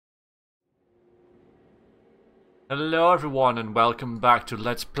Hello everyone and welcome back to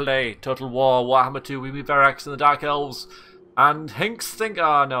Let's Play Total War Warhammer 2 with me, Verax and the Dark Elves. And Hinks think...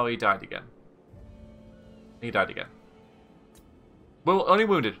 oh no, he died again. He died again. Well, only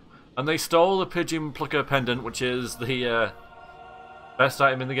wounded. And they stole the Pigeon Plucker Pendant, which is the best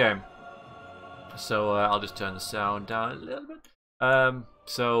item in the game. So I'll just turn the sound down a little bit.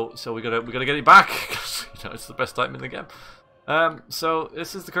 So we gotta get it back, because you know, it's the best item in the game. So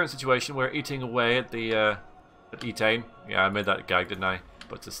this is the current situation. We're eating away at the... Etane. Yeah, I made that gag, didn't I?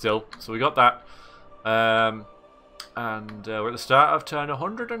 But still. So we got that. And we're at the start of turn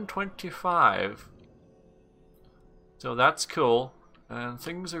 125. So that's cool. And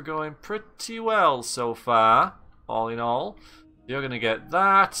things are going pretty well so far, all in all. You're going to get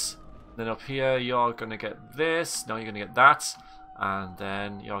that. Then up here, you're going to get this. No, you're going to get that. And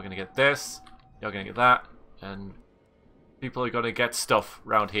then you're going to get this. You're going to get that. And people are going to get stuff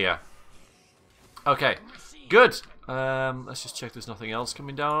around here. Okay. Good. Let's just check there's nothing else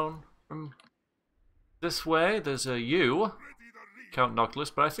coming down from this way. There's a U, Count Noctilus,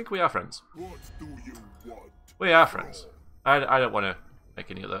 but I think we are friends. We are friends. I don't want to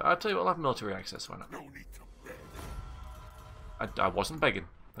make any other. I'll tell you what, I'll have military access. Why not? I wasn't begging.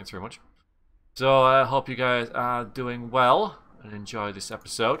 Thanks very much. So I hope you guys are doing well and enjoy this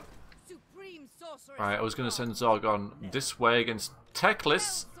episode. Right, I was going to send Zorgon this way against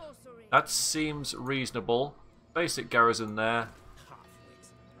Teclis. That seems reasonable. Basic garrison there.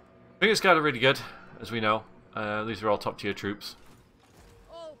 Fingers guard are really good, as we know. These are all top tier troops.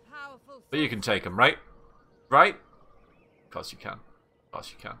 But you can take them, right? Right? Of course you can. Of course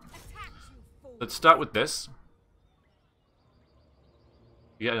you can. Let's start with this.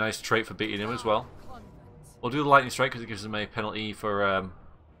 You get a nice trait for beating him as well. We'll do the lightning strike because it gives him a penalty for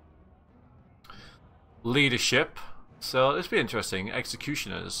leadership. So this will be interesting.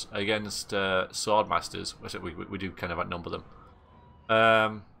 Executioners against swordmasters. We do kind of outnumber them.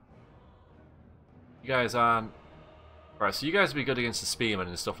 You guys aren't... Right, so you guys will be good against the spearmen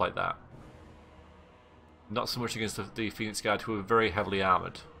and stuff like that. Not so much against the Phoenix Guard, who are very heavily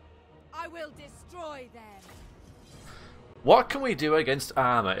armoured. I will destroy them. What can we do against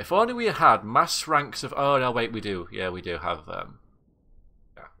armour? If only we had mass ranks of... Oh, no, wait, we do. Yeah, we do have...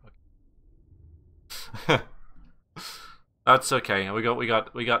 Yeah, okay. That's okay. We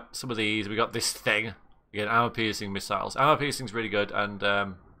got some of these. We got this thing. We get armor piercing missiles. Armor piercing's really good. And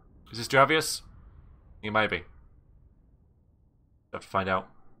is this Dravius? It might be. Have to find out.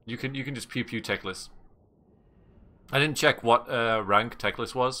 You can just pew pew Teclis. I didn't check what rank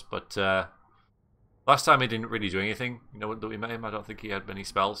Teclis was, but last time he didn't really do anything. You know that we met him. I don't think he had many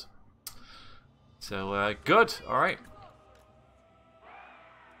spells. So good. All right.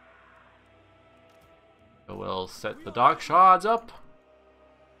 We'll set the dark shards up.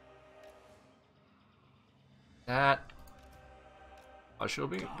 That. I shall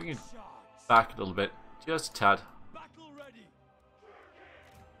bring it back a little bit, just a tad.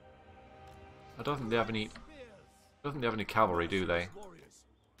 I don't think they have any. I don't think they have any cavalry, do they?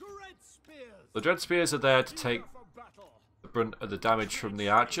 The dread spears are there to take the brunt of the damage from the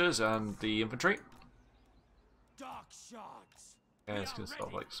archers and the infantry. Yeah, it's gonna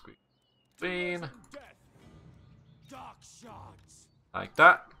stop like squeak. Bean. Like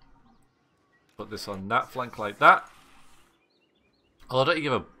that. Put this on that flank like that. Although don't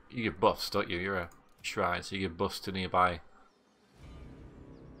you give buffs, don't you? You're a shrine, so you give buffs to nearby.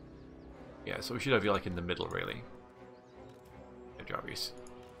 Yeah, so we should have you like in the middle, really. Jarvis.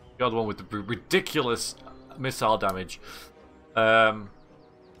 You're the one with the ridiculous missile damage.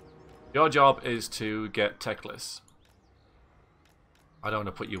 Your job is to get Teclis. I don't want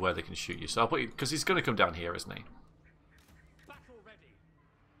to put you where they can shoot you, so I'll put you because he's going to come down here, isn't he?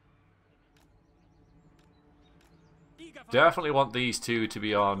 Definitely want these two to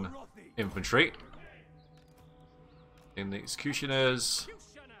be on infantry. In the executioners.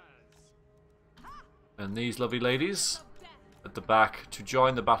 And these lovely ladies at the back to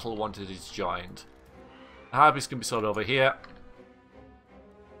join the battle once it is joined. The Harpies can be sold over here.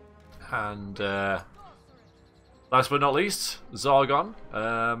 And last but not least, Zorgon.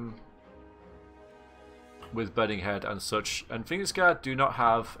 With Burning Head and such. And Phoenix Guard do not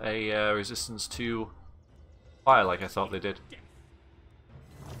have a resistance to fire like I thought they did.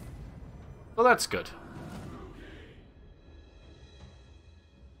 Well, that's good.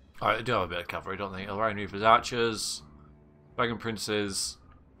 Alright, they do have a bit of cavalry, don't they? Orion Reapers, archers, Dragon Princes,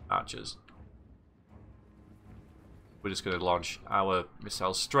 archers. We're just going to launch our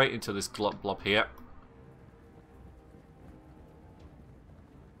missiles straight into this blob here.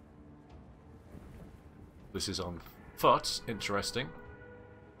 This is on foot, interesting.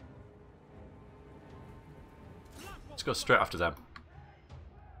 Let's go straight after them.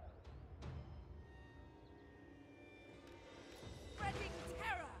 Spreading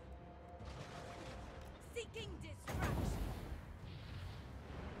terror. Seeking distraction.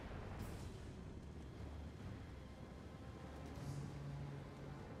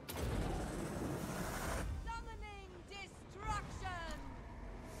 Summoning destruction.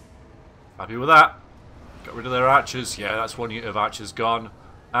 Happy with that. Got rid of their archers. Yeah, that's one unit of archers gone.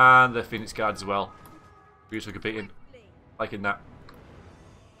 And the Phoenix Guards as well. Beautiful competing. Liking that.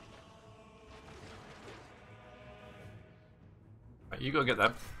 Right, you go and get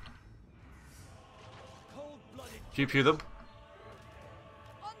them. Pew pew them.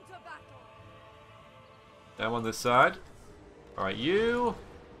 Them on this side. Alright, you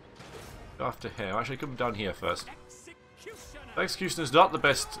go after him. Actually, come down here first. Executioner's not the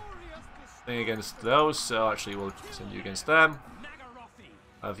best thing against those, so actually we'll send you against them.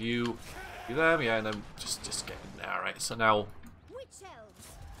 Have you do them, yeah, and then just get in there. Right, so now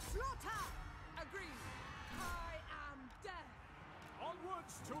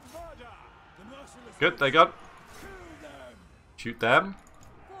good, they got. Shoot them.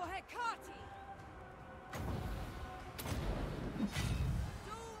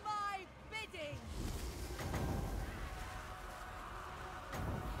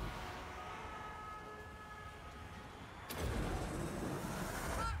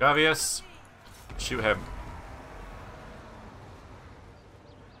 Gavius, shoot him.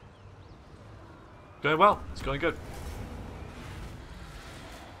 Going well. It's going good.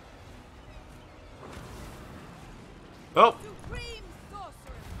 Oh!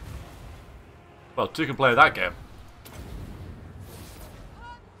 Well, two can play that game.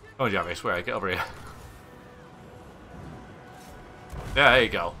 Oh, Gavius, where? Get over here. Yeah, there you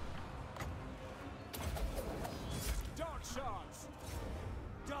go.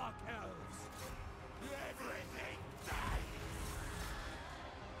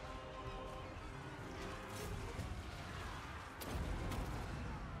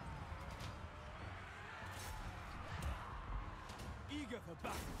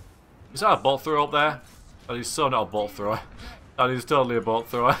 Is that a bolt thrower up there? Oh, he's so not a bolt thrower. And he's totally a bolt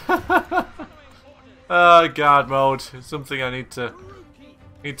thrower. Oh, guard mode. It's something I need to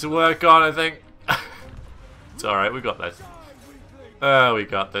work on, I think. It's alright, we got this. Oh, we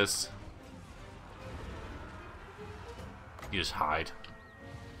got this. You just hide.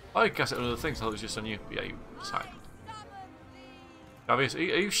 Oh, I guess it was other things. I thought it was just on you. But yeah, you just hide. Gavius, are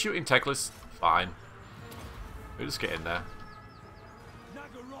you shooting Teclis? Fine. We'll just get in there.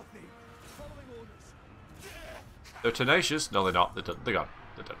 They're tenacious. No, they're not. They're done. They're gone.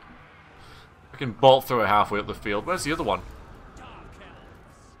 They're done. I can bolt through it halfway up the field. Where's the other one?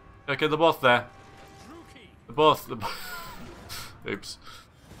 Okay, they're both there. They're both. Oops.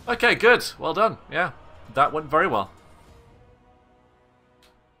 Okay, good. Well done. Yeah, that went very well.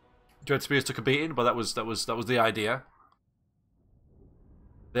 Dread Spears took a beating, but that was the idea.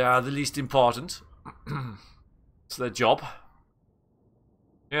 They are the least important. It's their job.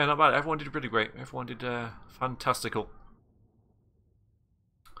 Yeah, not bad. Everyone did pretty great. Everyone did fantastical.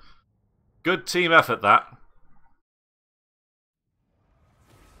 Good team effort, that.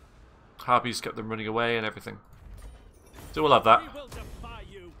 Harpies kept them running away and everything. So we'll have that.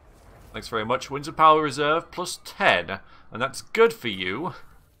 Thanks very much. Winds of Power Reserve plus 10. And that's good for you.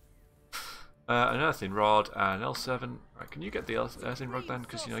 An Earthing Rod and L7. Right, can you get the Earthing Rod then?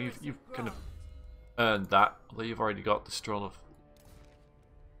 Because you know you've kind of earned that. Although you've already got the Stroll of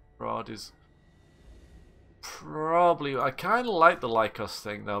Rod is probably. I kind of like the Lycos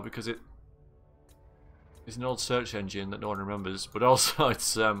thing though because it's an old search engine that no one remembers, but also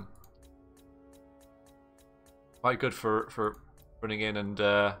it's quite good for running in and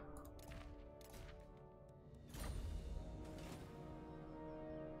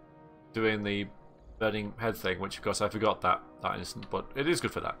doing the burning head thing, which of course I forgot that instant, but it is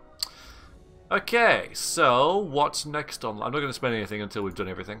good for that. Okay, so what's next on? I'm not going to spend anything until we've done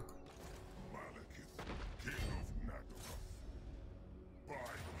everything.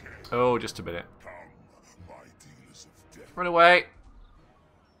 Oh, just a minute. Run away.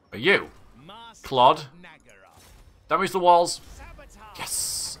 Are you? Clod. Damage the walls.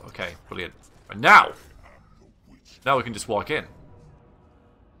 Yes. Okay, brilliant. And now we can just walk in.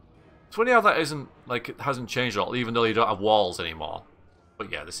 It's funny how that isn't, like, it hasn't changed at all, even though you don't have walls anymore. But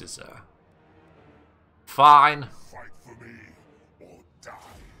yeah, this is fine.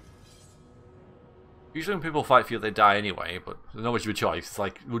 Usually when people fight for you, they die anyway, but there's not much of a choice. It's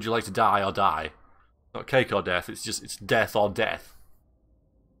like, would you like to die or die? Not cake or death, it's death or death.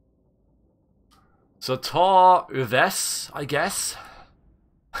 So Tor Uves, I guess.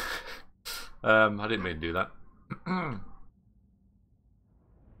 I didn't mean to do that.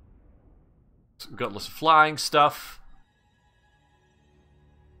 So we've got lots of flying stuff.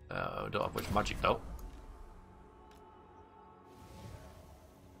 Don't have much magic though.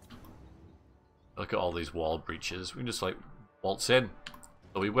 Look at all these wall breaches. We can just like waltz in.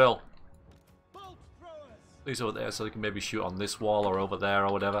 So we will. These over there so they can maybe shoot on this wall or over there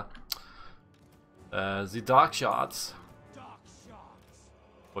or whatever. The dark shards.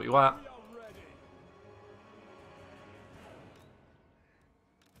 What you want?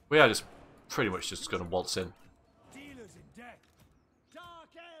 We are just pretty much just going to waltz in.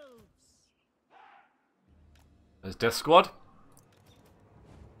 There's Death Squad.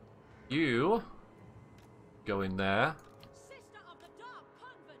 You go in there.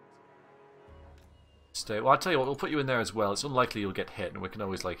 Stay. Well, I'll tell you what, we'll put you in there as well. It's unlikely you'll get hit, and we can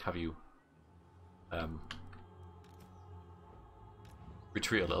always like have you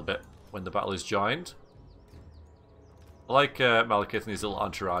retreat a little bit when the battle is joined. I like Malekith and his little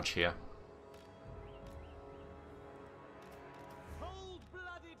entourage here.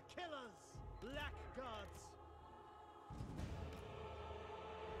 Cold-blooded killers, blackguards.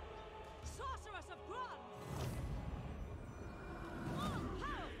 Sorceress of bronze. All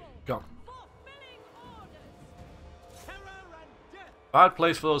powerful. Go. Fulfilling orders. Terror and death. Bad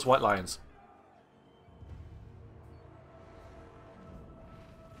place for those white lions.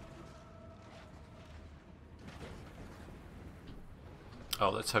 Oh,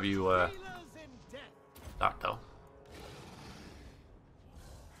 let's have you Healers in death. that though.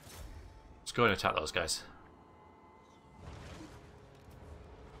 Let's go and attack those guys.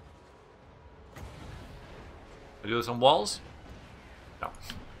 I do this on walls? No.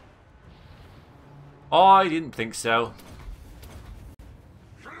 Oh, I didn't think so.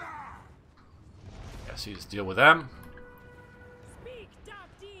 Yes, you just deal with them Speak dark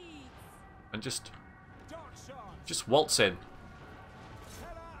deeds. and just Dark shards. waltz in.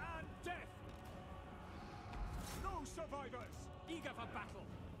 Terror and death. No survivors. Eager for battle.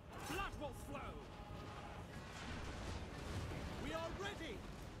 Blood will flow. We are ready.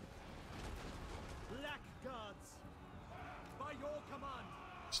 Blackguards. By your command.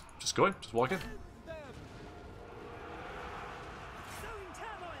 Just go in, just walk in. Them. Sowing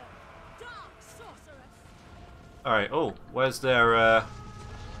turmoil. Dark sorceress. Alright, oh, where's their,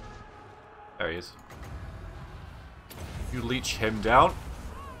 there he is. You leech him down.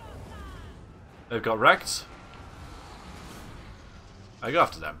 They've got wrecked. I go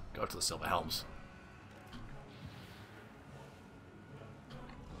after them. Go to the Silver Helms.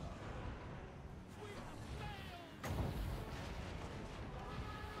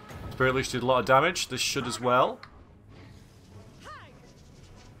 Spirit Leech did a lot of damage. This should as well. Hag.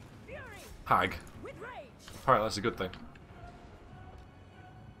 Fury. Hag. With rage. Alright, that's a good thing.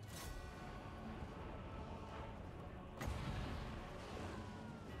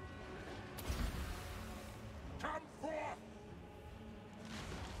 Come forth.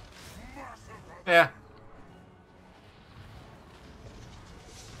 Yeah.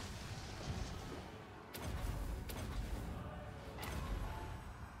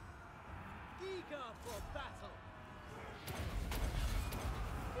 Eager for battle.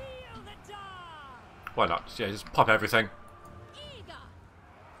 Feel the dark. Why not? Yeah, just pop everything. Eager.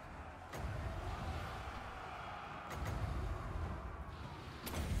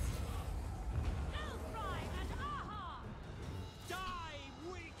 Elfry and Aha. Die,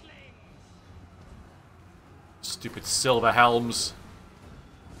 weaklings. Stupid Silver Helms.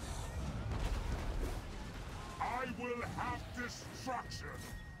 I will have destruction.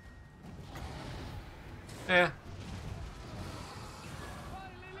 Yeah.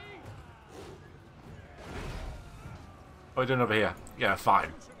 What are we doing over here? Yeah,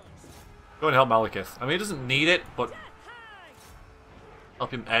 fine. Go and help Malekith. I mean, he doesn't need it, but Death Hag.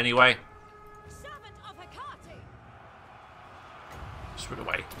 help him anyway. Servant of Hecate. Just run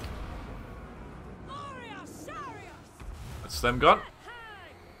away. Aurea Sarius. That's them gone. Death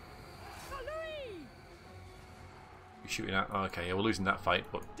Hag. Valerie. You shooting at? Oh, okay, yeah, we're losing that fight,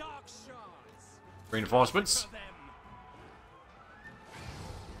 but Dark shards. reinforcements. For them.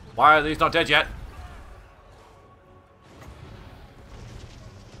 Why are these not dead yet?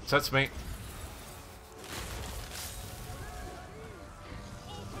 Sets me.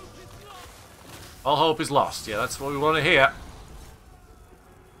 All hope is lost. Yeah, that's what we want to hear.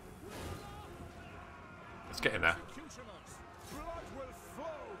 Let's get in there. Executioners. Blood will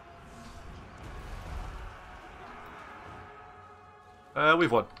flow.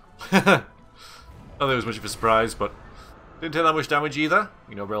 We've won. Not that it was much of a surprise, but didn't take that much damage either.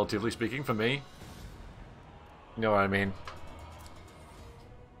 You know, relatively speaking, for me. You know what I mean.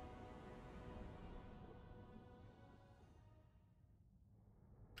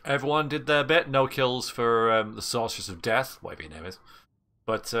 Everyone did their bit. No kills for the Sorceress of Death, whatever your name is.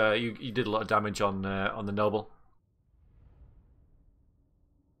 But you did a lot of damage on the Noble.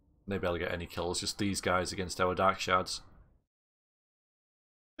 They barely get any kills, just these guys against our Dark Shards.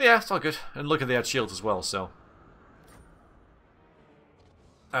 But yeah, it's all good. And look at they had shields as well, so...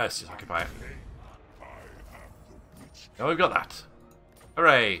 let's just occupy it. Oh, we've got that.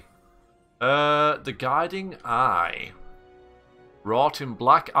 Hooray! The Guiding Eye. Wrought in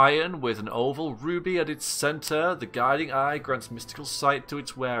black iron with an oval ruby at its center, the Guiding Eye grants mystical sight to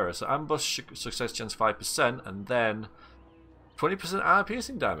its wearer. So ambush success chance 5%, and then 20% armor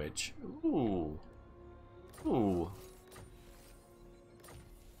piercing damage. Ooh. Ooh.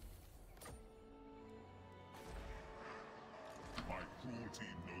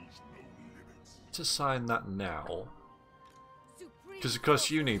 Let's assign that now. Because of course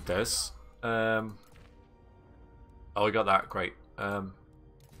you need this. Oh, we got that. Great.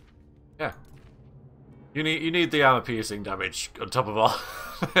 Yeah. You need the armor piercing damage on top of all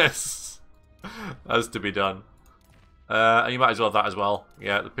this. Has to be done. And you might as well have that as well.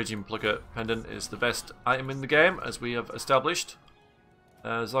 Yeah, the Pigeon Plucker Pendant is the best item in the game, as we have established.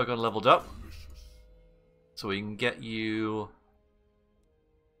 Zargon leveled up. So we can get you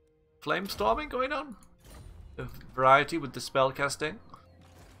Flame Storming going on. A variety with the spell casting.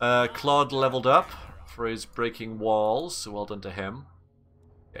 Claude leveled up for his breaking walls, so well done to him.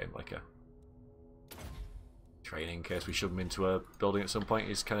 Get him like a training in case we shove him into a building at some point.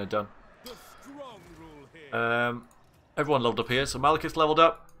 He's kind of done. Everyone leveled up here, so Malekith leveled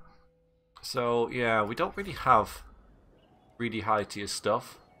up. So yeah, we don't really have really high tier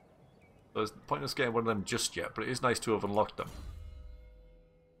stuff. So it's pointless getting one of them just yet, but it is nice to have unlocked them.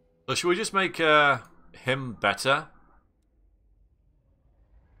 So should we just make him better?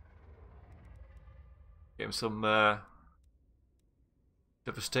 Get him some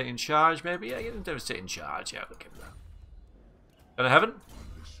devastating charge, maybe? Yeah, get him devastating charge. Yeah, we'll give him that. Going to heaven?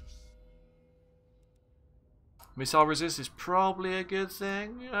 Missile resist is probably a good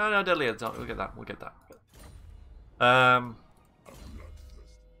thing. No, deadly. We'll get that. We'll get that. And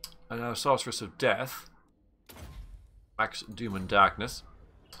now Sorceress of Death. Max Doom and Darkness.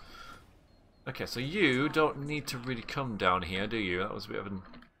 Okay, so you don't need to really come down here, do you? That was a bit of a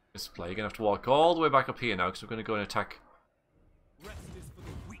misplay. You're going to have to walk all the way back up here now, because we're going to go and attack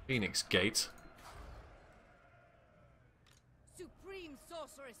Phoenix Gate. Supreme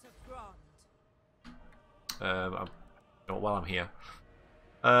Sorceress of Grant. While I'm here.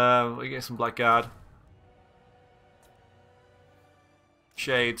 We get some Blackguard.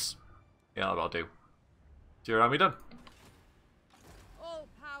 Shades. Yeah, that'll do. Is your army done?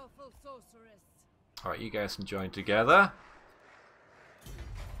 All-powerful sorceress. Alright, you guys can join together.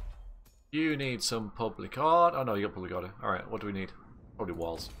 You need some public order. Oh no, you got public order. Alright, what do we need? Probably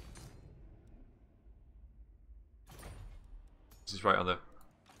walls. This is right on the...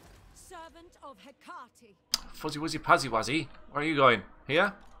 Servant of Hecate. Fuzzy wuzzy pazzy wazzy. Where are you going?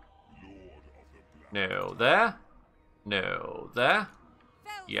 Here? No, there. No, there.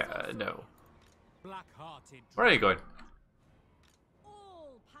 Yeah, no. Where are you going?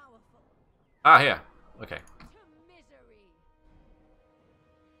 All powerful. Ah, here. Okay. To misery.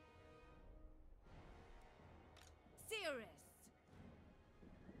 Cirrus.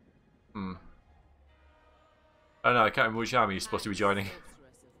 Oh no, I can't remember which army you're supposed to be joining.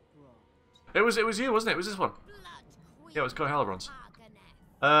 It was you, wasn't it? It was this one. Yeah, it was Kohalabron's.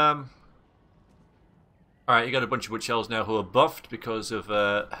 Alright, you got a bunch of witch elves now who are buffed because of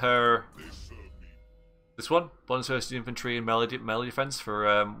her... This one, bonus versus infantry and melee defense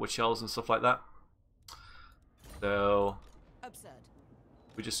for witch elves and stuff like that. So...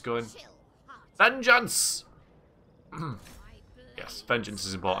 We're just going... Vengeance! Yes, vengeance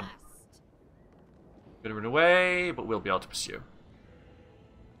is important. Gonna run away, but we'll be able to pursue.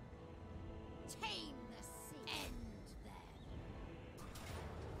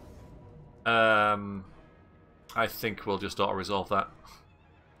 I think we'll just auto-resolve that.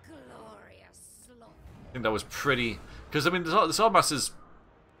 I think that was pretty... Because, I mean, the Swordmasters...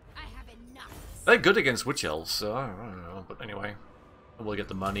 They're good against Witch Elves, so I don't know. But anyway, we'll get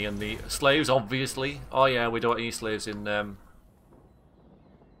the money and the slaves, obviously. Oh yeah, we don't want any slaves in...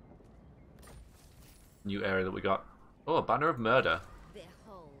 new area that we got. Oh, a Banner of Murder.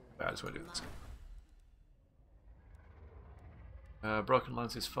 I just want to do this. Broken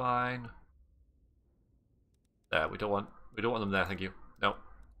Lance is fine. There, we don't want them there, thank you. No.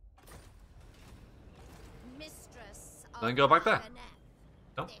 Then go back there.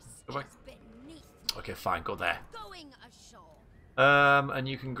 No, go back. Okay, fine, go there. And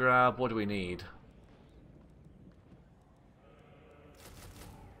you can grab, what do we need?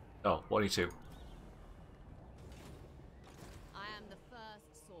 Oh, 182. I am the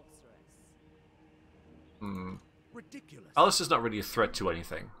first sorceress. Hmm. Ridiculous. Alistair's not really a threat to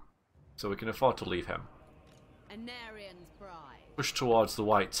anything, so we can afford to leave him. Anarian's bride. Push towards the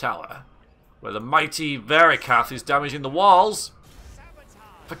White Tower, where the mighty Verikath is damaging the walls.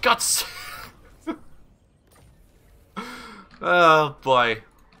 For God's sake! Oh boy.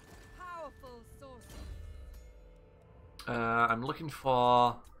 Powerful sorceress. I'm looking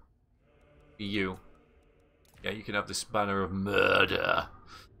for you. Yeah, you can have this banner of murder.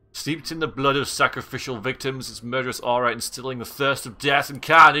 Steeped in the blood of sacrificial victims, its murderous aura instilling the thirst of death and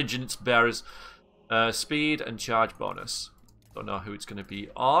carnage in its bearers. Speed and charge bonus. Don't know who it's going to be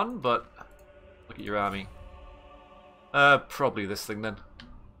on, but look at your army. Probably this thing then.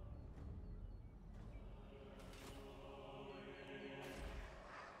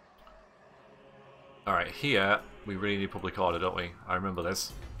 Alright, here we really need public order, don't we? I remember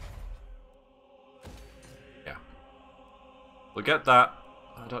this. Yeah. We'll get that.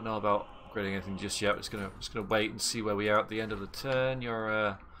 I don't know about upgrading anything just yet. Just gonna wait and see where we are at the end of the turn.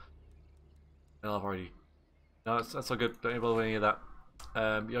 You're no, I've already. No, that's all good. Don't bother with any of that.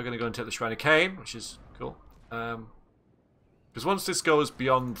 You're gonna go and take the Shrine of Cain, which is cool. Because once this goes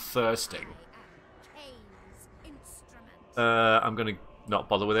beyond thirsting, I'm gonna not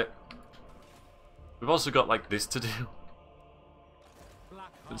bother with it. We've also got like this to do.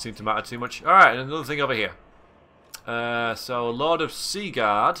 Doesn't seem to matter too much. Alright, and another thing over here. So Lord of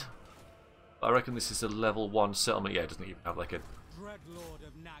Seaguard. I reckon this is a level 1 settlement. Yeah, it doesn't even have like a...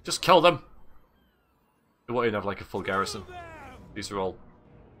 Just kill them! It won't even have like a full garrison. These are all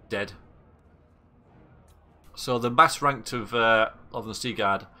dead. So the mass ranked of the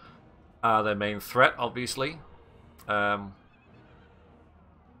Seaguard are their main threat, obviously.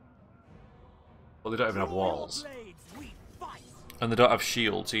 Well, they don't even have walls. And they don't have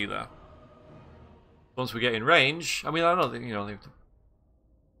shields either. Once we get in range, I mean, I don't know, you know,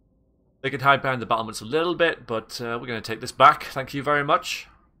 they can hide behind the battlements a little bit, but we're going to take this back. Thank you very much.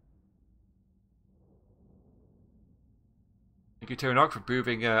 Thank you, Tyrannog, for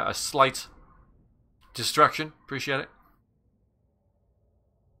proving a slight distraction. Appreciate it.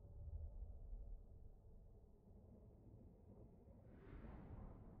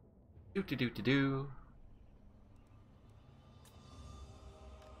 Do.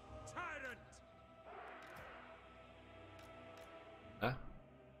 Huh?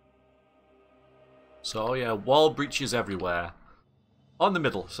 So yeah, wall breaches everywhere. On the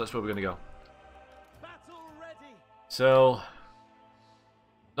middle, so that's where we're gonna go. So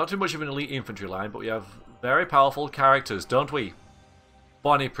not too much of an elite infantry line, but we have very powerful characters, don't we?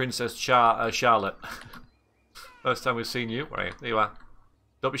 Bonnie Princess Charlotte. First time we've seen you. Where are you? There you are.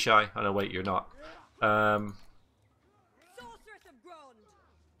 Don't be shy. Oh no, wait, you're not. Okay,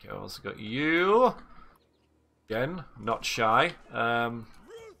 I also got you. Again, not shy.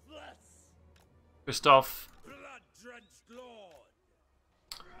 Christoph.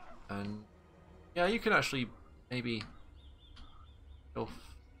 And yeah, you can actually maybe go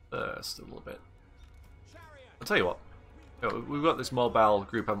first a little bit. I'll tell you what. We've got this mobile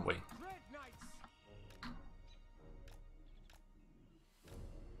group, haven't we?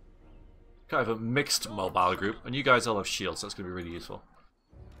 Kind of a mixed mobile group, and you guys all have shields, so that's going to be really useful.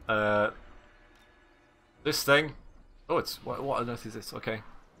 This thing. Oh, it's what on earth is this? Okay,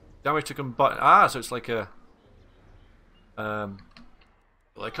 damage to combat. Ah, so it's like a what are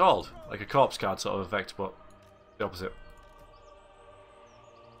they called? Like a corpse card sort of effect, but the opposite.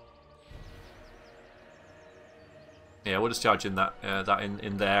 Yeah, we'll just charge in that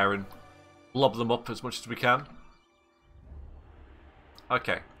in there and lob them up as much as we can.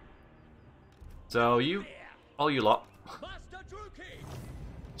 Okay. So you, all you lot,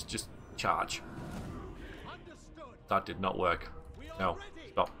 just charge. That did not work. No,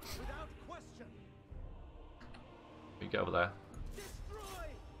 stop. You get over there.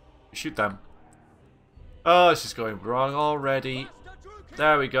 You shoot them. Oh, this is going wrong already.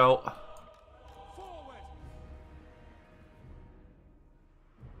 There we go.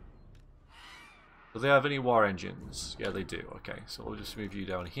 Do they have any war engines? Yeah, they do. Okay, so we'll just move you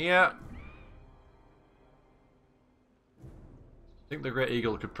down here. I think the Great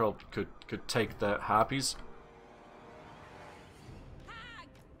Eagle could probably could take the harpies.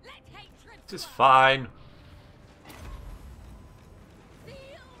 This is fine.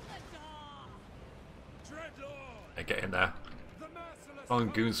 Hey, get in there. Come on,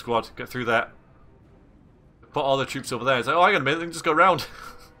 Goon Squad, get through that. Put all the troops over there. It's like, oh, hang on a minute, they can just go round.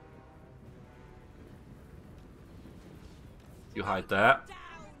 You hide there.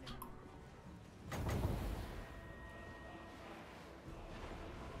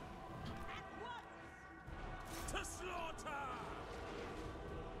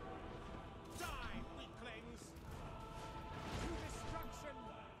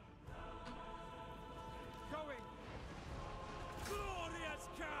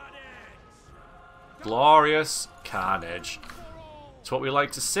 Glorious carnage. It's what we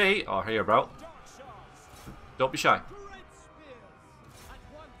like to see or hear about. Don't be shy.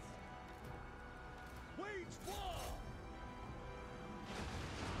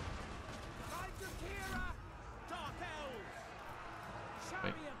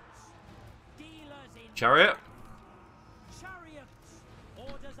 Wait. Chariot. Chariots.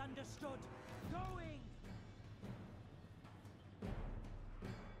 Orders understood. Going.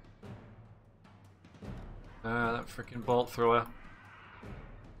 That freaking bolt thrower.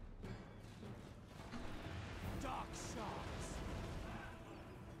 Dark sharks.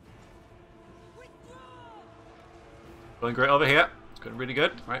 Withdraw. Going great over here. It's going really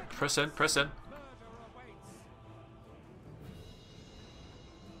good. Right, press in, press in. Murder awaits.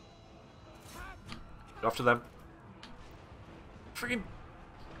 Go after them. Freaking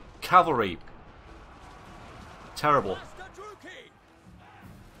cavalry. Terrible. Master Druki.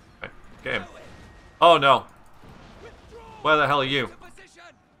 Right, get him. Oh no. Where the hell are you?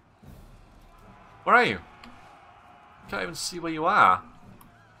 Position. Where are you? Can't even see where you are.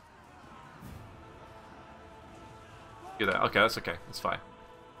 You're there. Okay, that's okay. That's fine.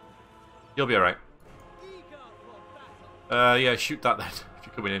 You'll be alright. Eager for battle. Yeah, shoot that then, if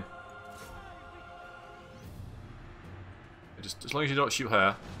you're coming in. Just as long as you don't shoot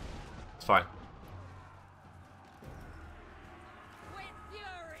her, it's fine. With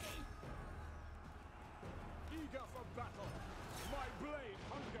fury. Eager for battle. My blade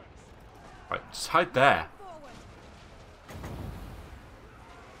hungers. Right, just hide there. Forward.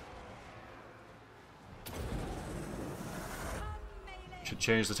 Should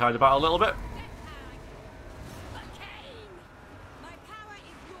change the tide of battle a little bit. My power is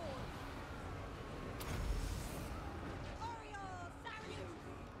yours. Oriole, Sarius.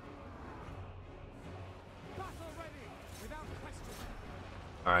 Battle ready. Without question.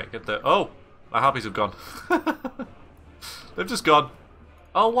 Alright, get the... Oh! My harpies have gone. They've just gone.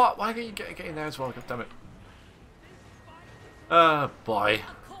 Oh, what? Why can't you get in there as well? God damn it. Boy.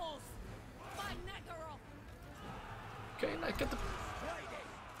 Of course. My Nagaroth. Get in there, get the...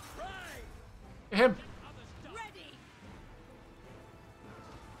 Right. Get him! Ready.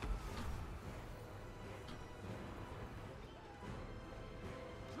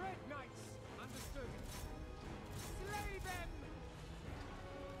 Dread knights. Understood. Slay them.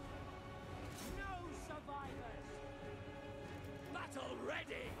 No survivors. Battle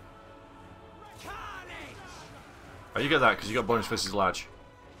ready. Carnage. Oh, you get that because you got bonus versus large.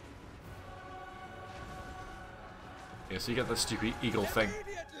 Yeah, so you get the stupid eagle thing.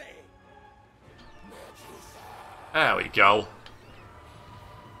 Immediately. There we go.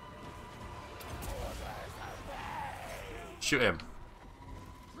 Shoot him.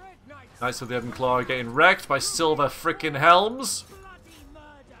 Dread knights. Knights of the Ebon Claw are getting wrecked by silver frickin' helms. Bloody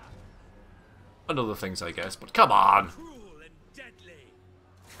murder. And other things, I guess, but come on! Cruel and deadly.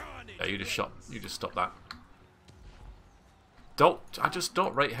 Carnage. Yeah, you just stopped that. I just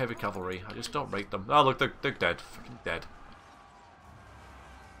don't rate heavy cavalry. I just don't rate them. Oh look, they're dead. Freaking dead.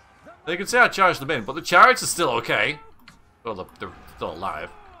 They can say I charged them in, but the chariots are still okay. Well, they're still alive.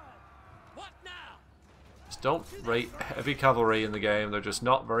 What now? Just don't rate heavy cavalry in the game. They're just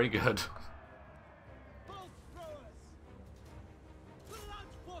not very good. Bolt throwers. Blood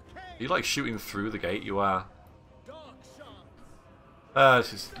for Cain. You like shooting through the gate, you are. Dark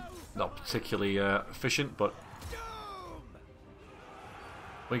sharks. This is not particularly efficient, but Doom.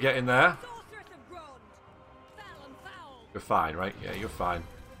 we get in there. Sorceress of Grond. Foul and foul. You're fine, right? Yeah, you're fine.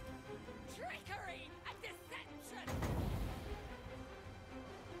 Trickery and deception.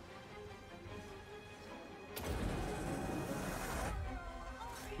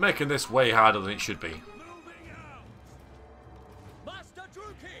 Making this way harder than it should be. Moving out. Master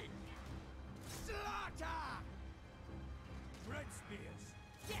Druki. Slaughter. Dread spears.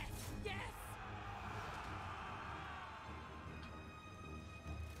 Yes, yes.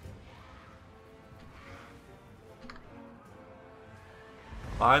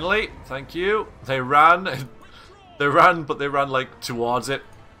 Finally, thank you. They ran. They ran, but they ran like towards it.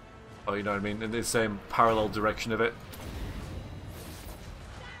 Oh, you know what I mean? In the same parallel direction of it.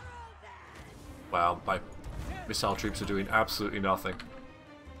 Wow, my missile troops are doing absolutely nothing.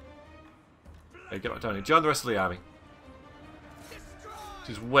 Hey, get back down here. Join the rest of the army. Which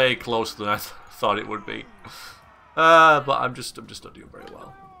is way closer than I thought it would be. But I'm just not doing very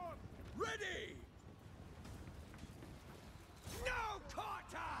well. Ready. No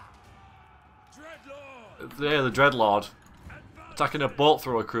quarter. Dreadlord. Yeah, the Dreadlord attacking a bolt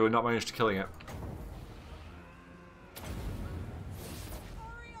thrower crew and not managed to killing it.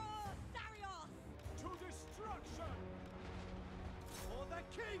 To destruction. For the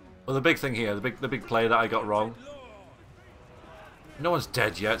king. Well, the big thing here, the big play that I got wrong. No one's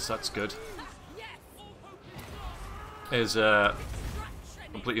dead yet, so that's good. Is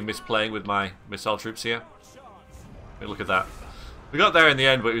completely misplaying with my missile troops here. Hey, look at that. We got there in the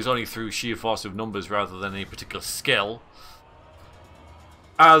end, but it was only through sheer force of numbers rather than any particular skill.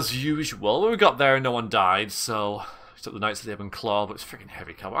 As usual. When we got there, no one died, so except the Knights of the Ebon Claw, but it's freaking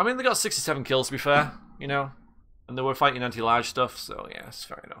heavy cover. I mean, they got 67 kills to be fair, you know, and they were fighting anti-large stuff, so yeah, it's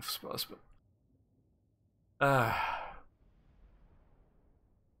fair enough, I suppose. But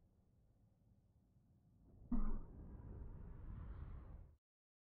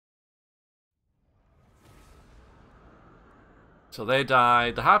so they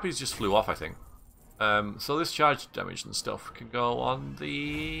died. The Harpies just flew off, I think. So this charge damage and stuff can go on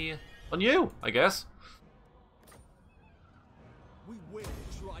you, I guess. We will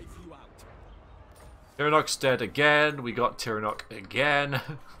drive you out. Tyrannok's dead again. We got Tyrannok again.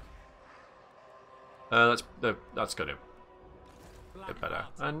 That's gonna get better.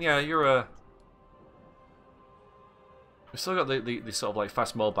 And yeah, you're a. We've still got the sort of like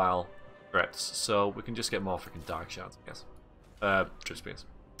fast mobile threats, so we can just get more freaking dark shards, I guess. Drift speeds.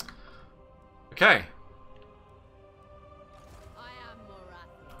 Okay.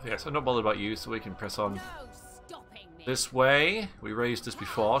 Yes, I'm not bothered about you, so we can press on this way. We raised this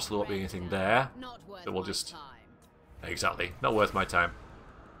before, so there won't be anything there. So we'll just... Exactly. Not worth my time.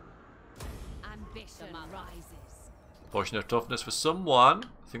 Potion of toughness for someone.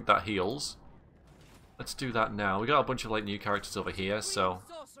 I think that heals. Let's do that now. We got a bunch of like new characters over here, so...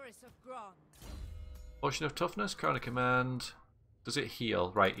 Potion of toughness, crown of command... Does it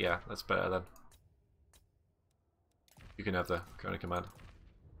heal? Right, yeah, that's better then. You can have the crown of command.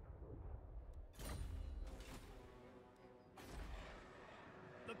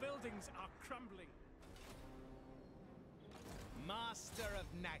 The buildings are crumbling. Master of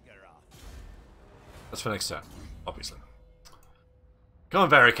Nagaroth. That's for next turn, obviously. Come on,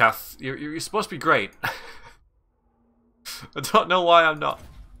 Verikath. You're supposed to be great. I don't know why I'm not.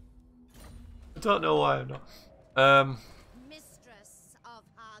 I don't know why I'm not.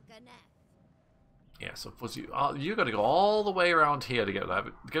 Yeah, so you got to go all the way around here to get that.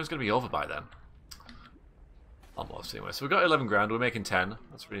 But the game's going to be over by then. Almost, anyway. So we've got 11 grand. We're making 10.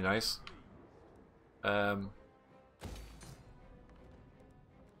 That's really nice.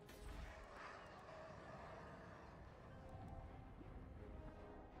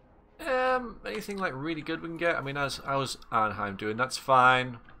 Anything like really good we can get? I mean, how's Arnheim doing? That's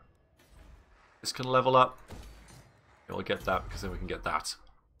fine. This can level up. We'll get that because then we can get that.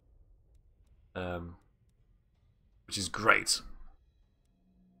 Which is great.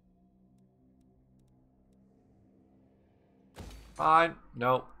 Fine.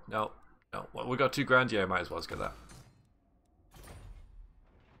 No. Well, we got 2 grand. Yeah, might as well get that.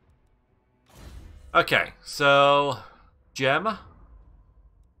 Okay, so gem.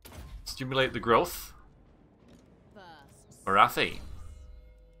 Stimulate the growth. Marathi.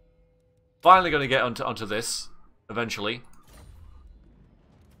 Finally going to get onto this eventually.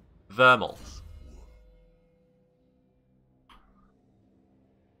 Vermal.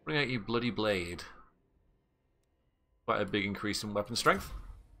 Bring out your bloody blade. Quite a big increase in weapon strength.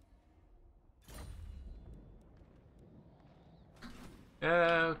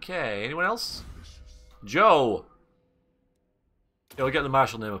 Okay, anyone else? Joe! Yeah, we'll get the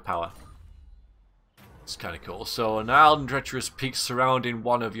martial name of power. It's kind of cool. So, an wild and treacherous peak surrounding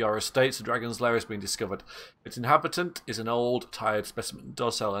one of your estates. A dragon's lair has been discovered. Its inhabitant is an old, tired specimen,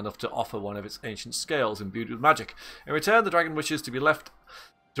 docile enough to offer one of its ancient scales imbued with magic. In return, the dragon wishes to be left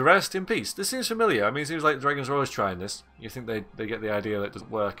to rest in peace. This seems familiar. I mean, it seems like the dragons are always trying this. You think they get the idea that it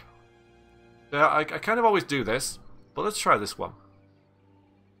doesn't work. Yeah, I kind of always do this, but let's try this one.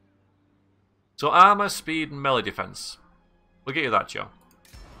 So, armor, speed, and melee defense. We'll get you that, Joe.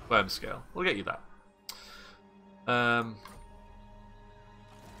 Worm scale. We'll get you that.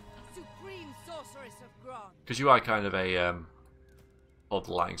 Because you are kind of a old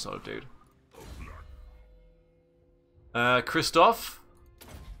lying sort of dude. Christoph.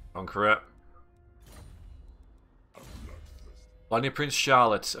 Conqueror. Bonnie Prince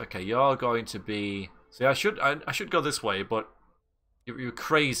Charlotte. Okay, you're going to be... See, I should go this way, but you're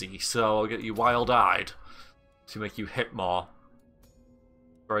crazy, so I'll get you wild-eyed to make you hit more.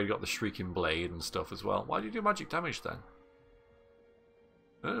 Already got the Shrieking Blade and stuff as well. Why do you do magic damage then?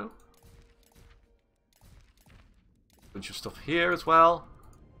 Oh. Bunch of stuff here as well.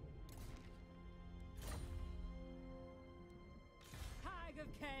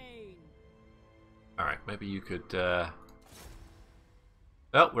 Alright, maybe you could... Oh,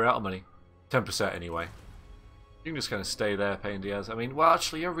 we're out of money. 10% anyway. You can just kind of stay there, pain in the ass. I mean, well,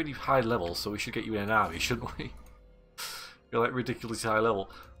 actually, you're really high level, so we should get you in an army, shouldn't we? You're like ridiculously high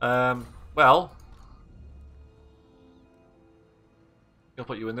level. Well, I'll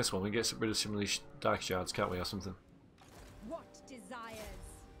put you in this one. We can get rid of some of these dark shards, can't we, or something? What desires?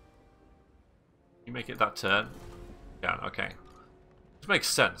 You make it that turn. Yeah, okay. This makes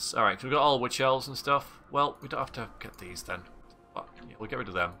sense. Alright, so we've got all witch elves and stuff. Well, we don't have to get these then. But, yeah, we'll get rid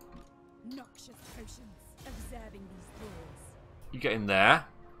of them. Noxious potions. Observing these doors. You get in there.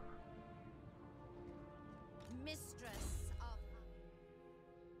 Mistress of...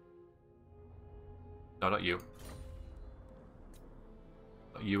 No, not you.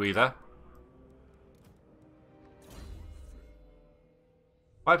 Not you either.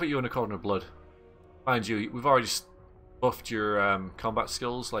 Why put you in a corner of blood? Mind you, we've already buffed your combat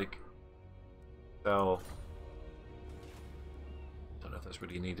skills, like, so don't know if that's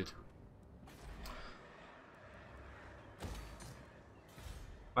really needed.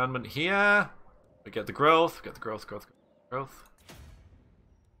 Commandment here. We get the growth. Get the growth.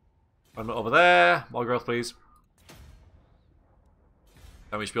 Commandment over there. More growth, please.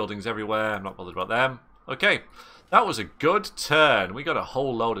 Damaged buildings everywhere. I'm not bothered about them. Okay, that was a good turn. We got a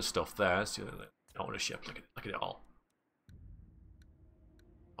whole load of stuff there. Let's do that. I want a ship. Look at it all.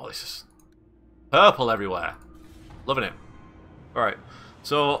 Oh, this is purple everywhere. Loving it. Alright.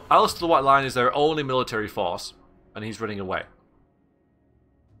 So, Alistair the White Lion is their only military force, and he's running away.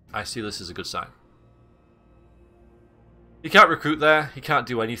 I see this as a good sign. He can't recruit there. He can't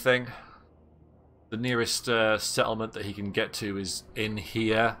do anything. The nearest settlement that he can get to is in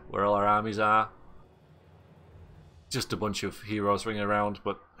here, where all our armies are. Just a bunch of heroes ringing around,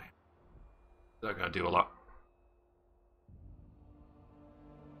 but they're not going to do a lot.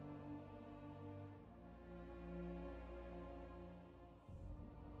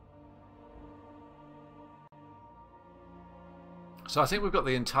 So I think we've got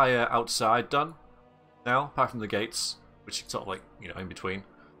the entire outside done now, apart from the gates, which is sort of like, you know, in between.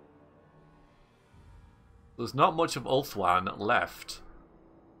 There's not much of Ulthuan left.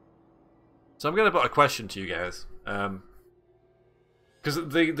 So I'm going to put a question to you guys. Because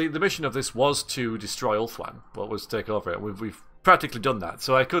the mission of this was to destroy Ulthuan, what was to take over it. We've practically done that.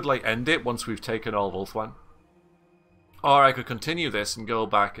 So I could like end it once we've taken all of Ulthuan. Or I could continue this and go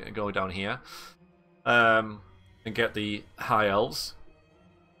back and go down here. And get the high elves,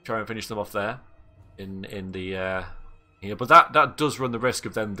 try and finish them off there, in the here. But that does run the risk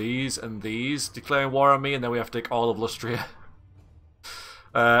of then these and these declaring war on me, and then we have to take all of Lustria,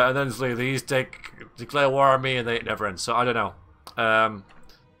 and then these declare war on me, and it never ends. So I don't know.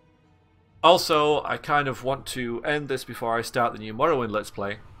 Also, I kind of want to end this before I start the new Morrowind Let's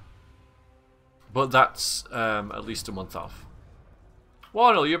Play, but that's at least a month off.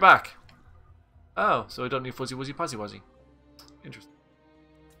 Warnell, you're back. Oh, so I don't need fuzzy wuzzy puzzy wuzzy. Interesting.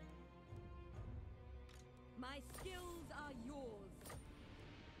 My skills are yours.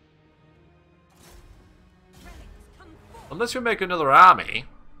 Relics, come forth. Unless we make another army.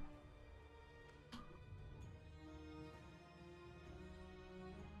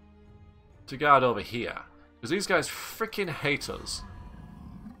 To guard over here. Because these guys freaking hate us.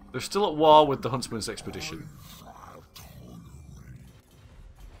 They're still at war with the Huntsman's expedition.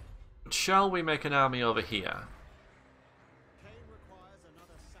 Shall we make an army over here?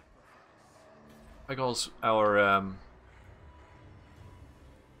 That goes our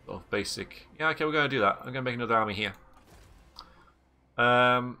sort of basic. Yeah, okay, we're going to do that. I'm going to make another army here.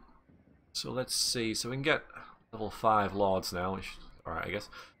 So let's see. So we can get level 5 lords now. Which, all right, I guess.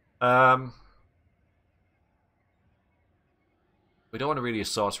 We don't want to really a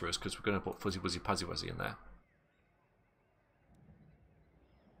sorcerers because we're going to put fuzzy wuzzy puzzy wuzzy in there.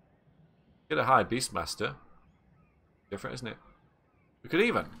 Get a high beastmaster. Different, isn't it? We could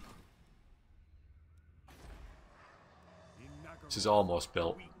even. This is almost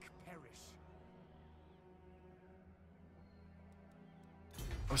built.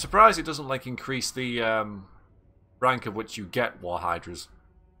 I'm surprised it doesn't like increase the rank of which you get war hydras.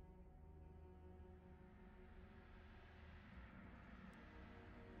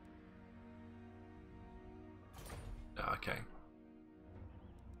 Okay.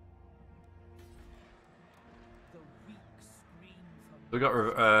 We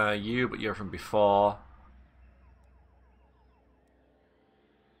got you, but you're from before.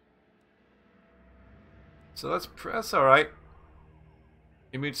 So that's all right.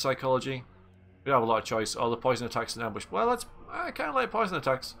 Immune psychology. We don't have a lot of choice. Oh, the poison attacks and ambush. Well, I kind of like poison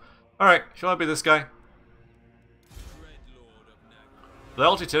attacks. All right, shall I be this guy?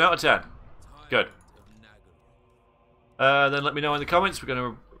 Loyalty 10 out of 10. Good. Then let me know in the comments. We're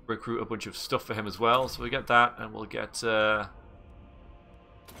going to recruit a bunch of stuff for him as well. So we get that, and we'll get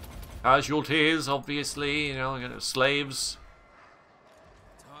casualties, obviously. You know, slaves.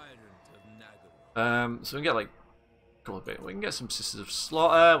 So we can get like a couple of bit. We can get some Sisters of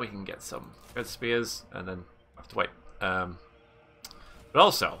Slaughter. We can get some Red Spears, and then have to wait. But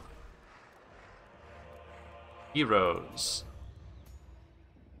also heroes.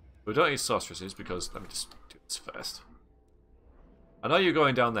 We don't need sorceresses because let me just do this first. I know you're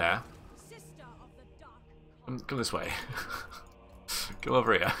going down there. Sister of the dark. Come this way. Come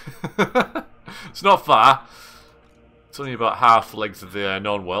over here. It's not far. It's only about half the length of the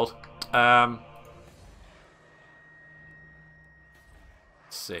known world. Let's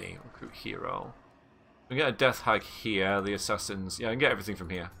see. Recruit hero. We can get a death hag here. The assassins. Yeah, I can get everything from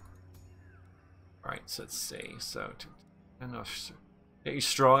here. Right. So let's see. So, get you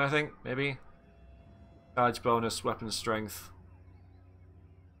strong. I think maybe. Charge bonus, weapon strength.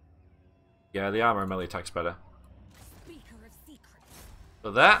 Yeah, the armor and melee attack's better. Speaker of secrets.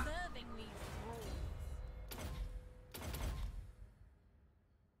 So that. Serving these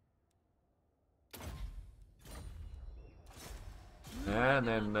roles. And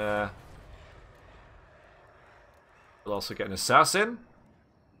then we'll also get an assassin.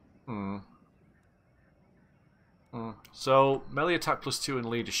 So melee attack +2 in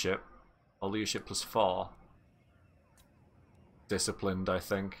leadership, or leadership +4. Disciplined, I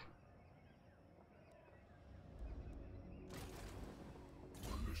think.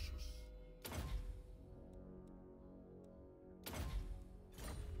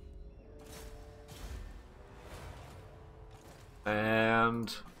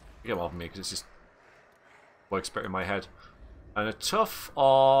 And get off me because it's just works better in my head. And a tough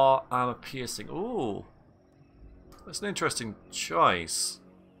or armor piercing. Ooh, that's an interesting choice.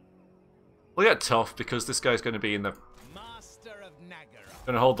 We'll get tough because this guy's going to be in the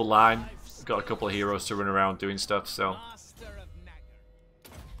going to hold the line. We've got a couple of heroes to run around doing stuff, so.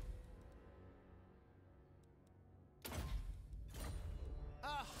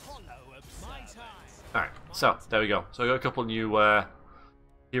 Alright, so there we go. So I got a couple of new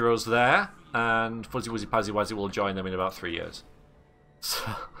heroes there, and Fuzzy Wuzzy Pazzy Wazzy will join them in about 3 years. So,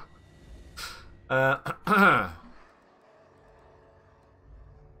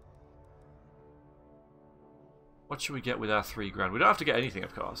 what should we get with our 3 grand? We don't have to get anything,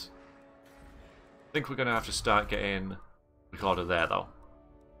 of course. I think we're going to have to start getting Recorder there, though.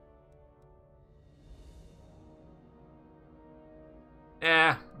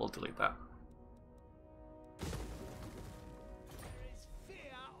 Yeah, we'll delete that.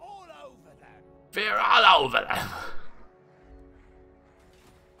 Fear all over them.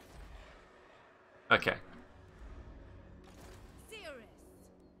 Okay.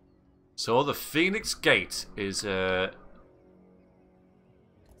 So the Phoenix Gate is Searching.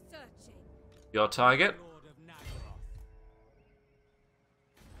 your target.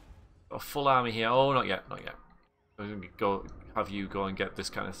 A full army here. Oh, not yet, not yet. I'm gonna go have you go and get this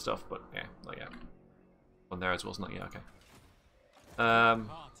kind of stuff, but yeah, not yet. One there as well, not yet. Okay. Alright,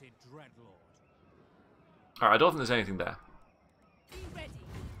 I don't think there's anything there. Be ready.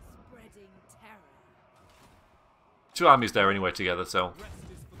 Spreading terror. 2 armies there anyway together, so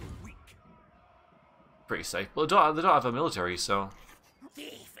pretty safe. But they don't have a military, so.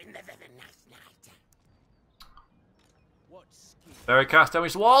 Very cast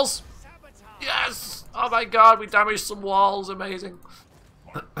damage to walls. Yes! Oh my god, we damaged some walls. Amazing.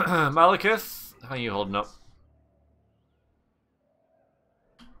 Malekith, how are you holding up?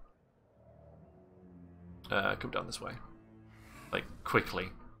 Come down this way. Like, quickly.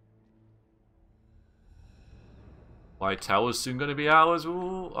 White Tower's soon going to be ours.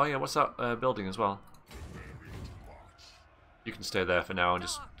 Ooh. Oh yeah, what's that building as well? You can stay there for now and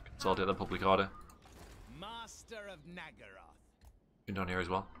just consolidate the public order. Master of Nagaroth. You can down here as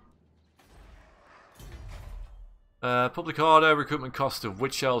well. Public order, recruitment cost of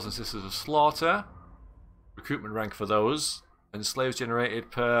Witch Elves and Sisters of Slaughter. Recruitment rank for those. And slaves generated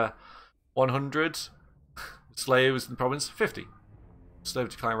per 100. Slaves in the province, 50. Slave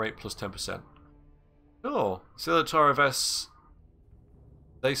decline rate plus 10%. Oh, so the Torreves.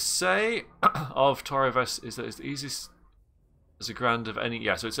 They say of Torreves is that it's the easiest as a grand of any.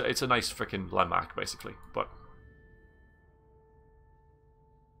 Yeah, so it's a nice freaking landmark basically. But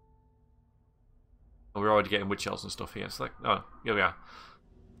oh, we're already getting witch elves and stuff here. It's like, oh, here we are.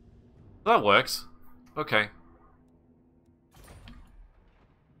 That works. Okay.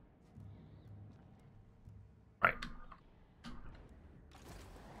 Right.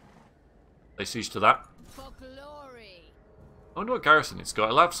 Lay siege to that. For glory. I wonder what garrison it's got.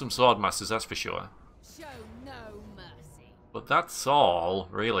 It'll have some sword masters, that's for sure. Show no mercy. But that's all,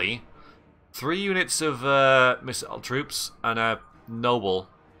 really. 3 units of missile troops and a noble.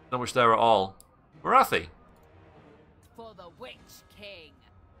 Not much there at all. Marathi. For the Witch King.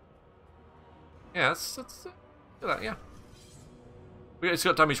 Yeah, that's look at that, yeah. It's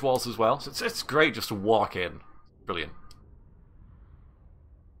got damaged walls as well, so it's great just to walk in. Brilliant.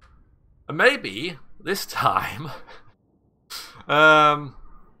 And maybe this time, Marathi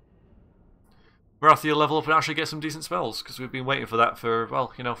will level up and actually get some decent spells, because we've been waiting for that for,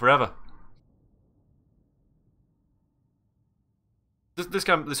 well, you know, forever.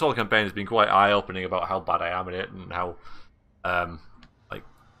 This whole campaign has been quite eye-opening about how bad I am at it and how, like,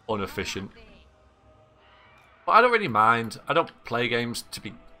 inefficient. But I don't really mind. I don't play games to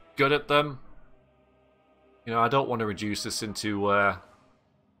be good at them. You know, I don't want to reduce this into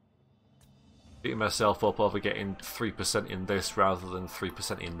beating myself up over getting 3% in this rather than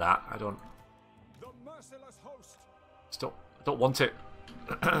 3% in that. I don't. I don't want it.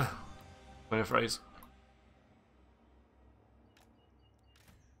 Funny phrase.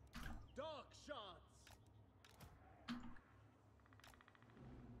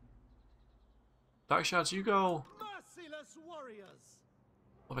 Dark Shards, you go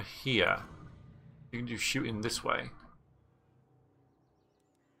over here. You can do shooting this way.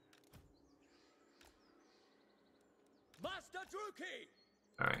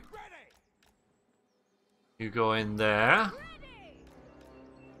 Alright. You go in there.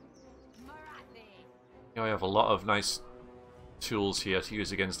 You know, I have a lot of nice tools here to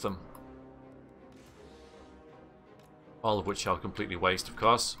use against them. All of which I'll completely waste, of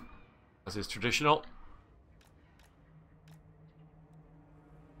course. As is traditional.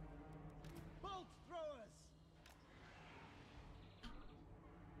 Bolt throwers.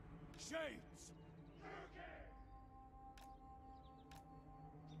 Shades.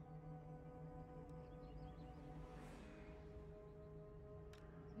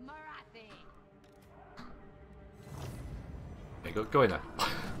 Marathi. Okay, go in there.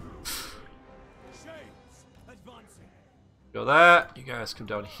 Shades. Advancing. Go there. You guys come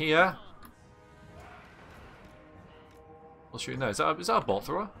down here. What's shooting there? Is that a bolt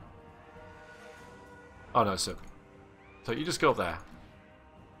thrower? Oh no, so you just go up there.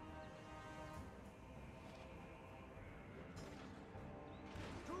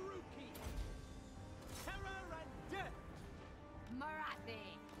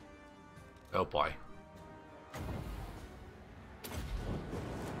 Marathi. Oh boy.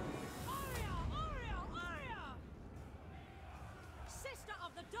 Aria! Sister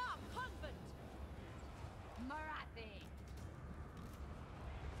of the Dark Convent. Marathi.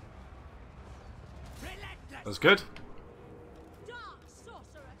 That's good. Dark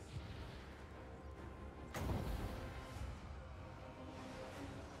Sorceress.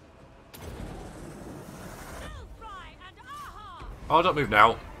 Elfry and Aha. Oh, don't move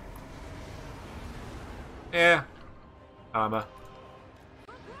now. Yeah. Armor.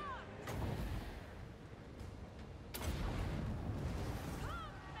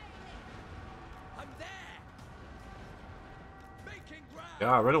 I'm there. Making ground.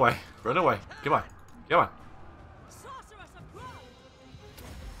 Yeah, run away. Run away. Come on. Come on. Sorceress of Blood.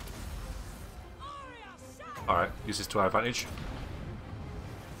 Aria Shadow. Alright, use this to our advantage.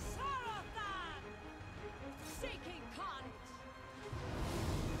 Sarathan. Seeking Carnage.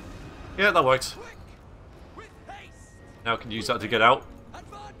 Yeah, that worked. Quick. With haste. Now I can use that to get out.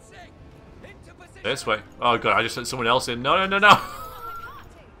 Advancing. Into position. This way. Oh god, I just let someone else in. No, no, no, no.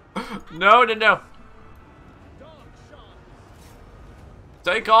 Apicati. No, no, no. Dark shard.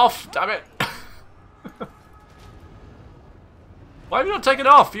 Take off. Damn it. Why have you not taken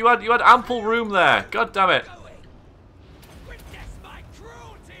off? You had ample room there. God damn it. Going. Witness my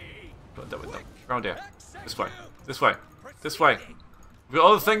cruelty. God damn it. No. Around here. This way. This way. This way. We've got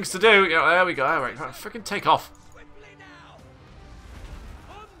other things to do. You know, there we go. Alright, freaking take off. Swiftly now.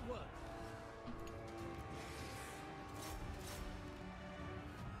 Onward.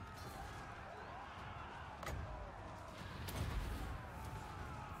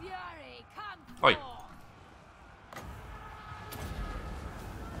 Fury, come Oi. forth.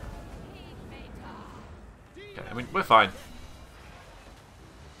 Heed me, Tar. Okay, I mean, we're fine.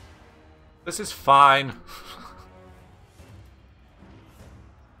 This is fine.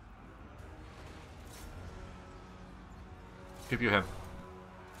 Give you him.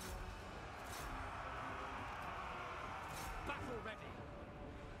 Battle ready.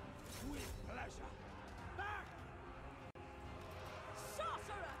 With pleasure. Back.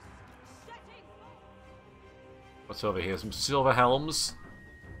 Sorceress. Setting. What's over here? Some silver helms.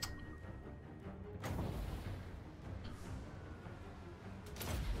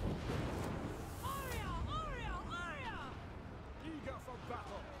 Aria. for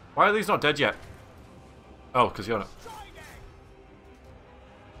battle. Why are these not dead yet? Oh, because you're not. Shining.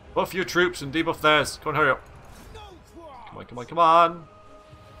 Buff your troops and debuff theirs. Come on, hurry up. No Come on, come on, come on.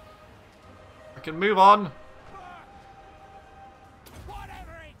 I can move on.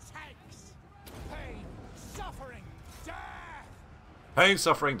 Whatever it takes. Pain, suffering, death. Pain,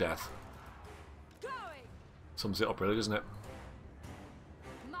 suffering, death. Going. Sums it up really, doesn't it?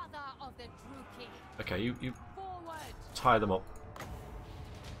 Mother of the Druki. Okay, you Forward. tie them up.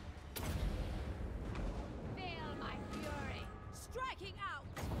 Feel my fury. Striking out.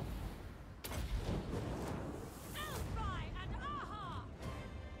 Elfry and Aha.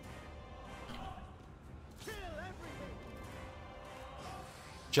 Kill everything.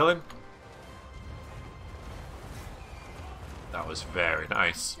 Chilling. That was very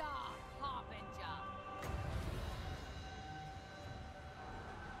nice. Dark Harbinger.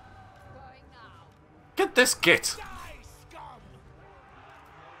 Going now. Get this git! Die, scum.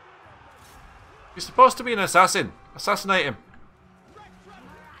 You're supposed to be an assassin. Assassinate him.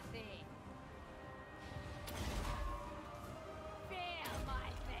 Marathi. Feel my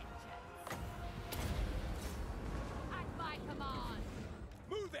vengeance. At my command.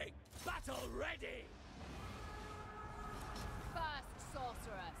 Moving. Battle ready. First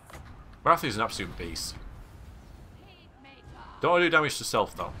sorceress. Marathi's an absolute beast. Heat maker. Don't want to do damage to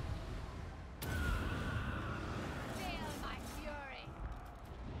self though. Feel my fury.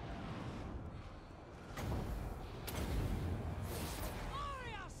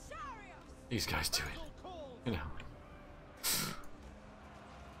 Arius, Sarius. These guys do it. You know.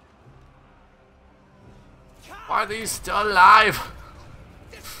 Why are these still alive?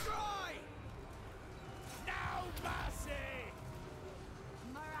 Destroy. Now mercy.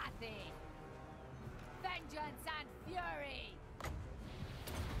 Marathi. Vengeance and fury.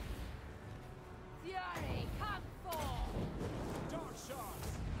 Fury, come forth. Dark shards.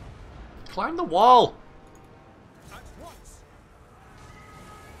 Climb the wall. At once.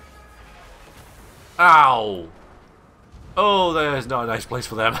 Ow. Oh, there's not a nice place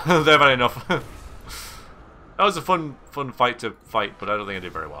for them. They've had enough. That was a fun fight to fight, but I don't think I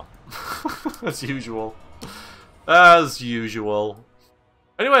did very well. As usual. As usual.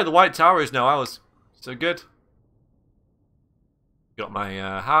 Anyway, the White Tower is now ours. So good. Got my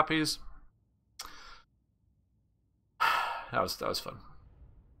harpies. That was fun.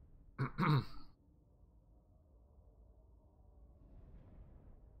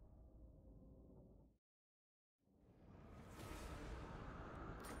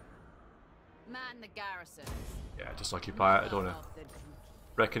 Man the garrisons. Yeah, just occupy it. I don't want Of to the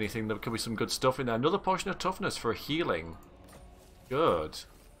Druki. wreck anything. There could be some good stuff in there. Another potion of toughness for healing. Good.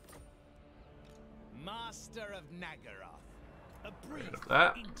 Master of Nagaroth. A brief Rid of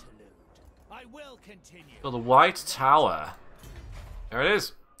that. interlude. I will continue. So the White Tower. There it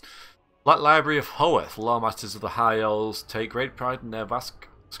is. Black Library of Hoeth. Law Masters of the High Elves take great pride in their vast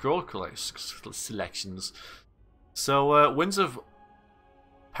scroll selections. So, Winds of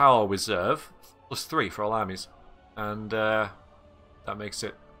Power Reserve. +3 for all armies. And that makes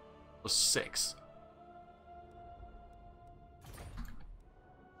it +6.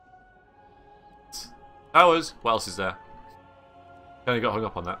 Powers. What else is there? Kind of got hung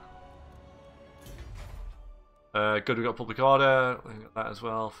up on that. Good, we got public order. We got that as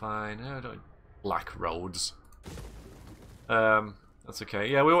well. Fine. No, don't. Black roads. That's okay.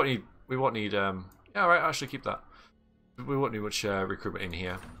 Yeah, we won't need. Yeah, right. Actually, keep that. We won't need much recruitment in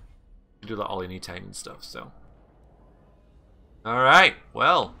here. We do that all in E10 and stuff. So. All right.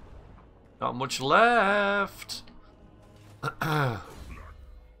 Well, not much left. How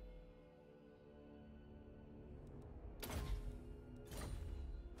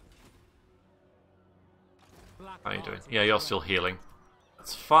are you doing? Yeah, you're still healing.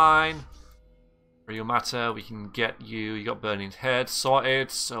 That's fine. For your matter, we can get you. You got Burning Head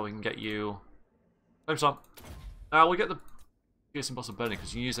sorted, so we can get you. Flames on. Now we get the Piercing Boss of Burning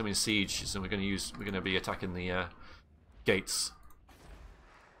because you can use them in siege, so we're going to be attacking the gates.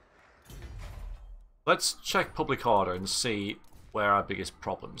 Let's check public order and see where our biggest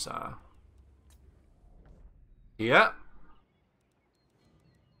problems are. Yeah.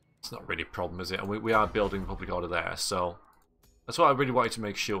 It's not really a problem, is it? And we are building public order there, so that's what I really wanted to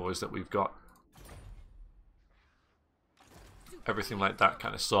make sure is that we've got everything like that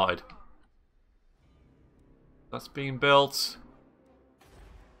kind of sorted. That's being built.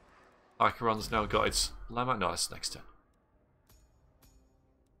 Acheron's now got its llama. No, that's next turn.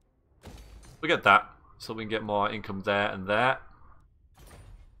 We get that, so we can get more income there and there.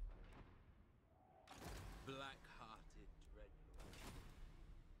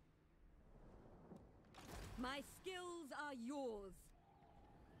 My skills are yours.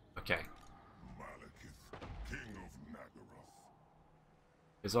 Okay. Malekith, King of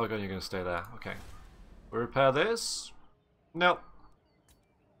Nagaroth. Is Argon, you're going to stay there? Okay. We'll repair this. Nope.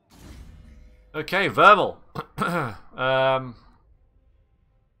 Okay, verbal. Kind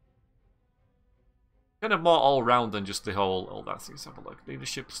of more all round than just the whole. Oh, that's let's have a look.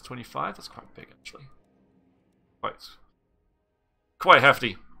 Leadership's 25. That's quite big, actually. Quite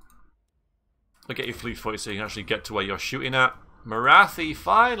hefty. I'll get your fleet footed so you can actually get to where you're shooting at. Marathi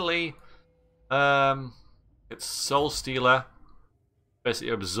finally. It's Soul Stealer.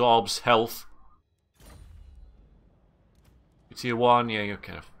 Basically absorbs health. Tier 1, yeah, you're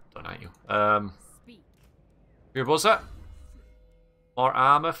kind of done, aren't you? Here, what's that? More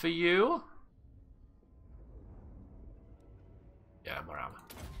armor for you? Yeah, more armor.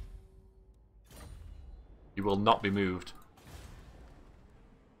 You will not be moved.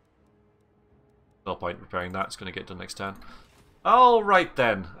 No point repairing that, it's going to get done next turn. Alright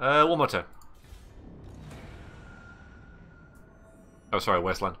then, one more turn. Oh, sorry,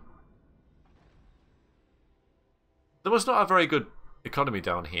 Wasteland. There was not a very good economy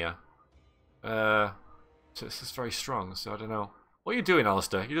down here. So this is very strong, so I don't know. What are you doing,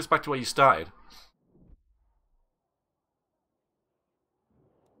 Alistair? You're just back to where you started.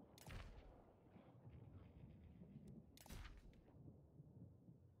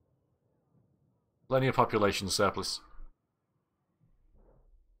 Plenty of population surplus.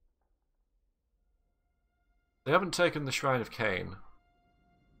 They haven't taken the Shrine of Cain.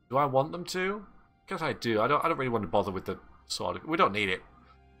 Do I want them to? I guess I do. I don't really want to bother with the sword. We don't need it.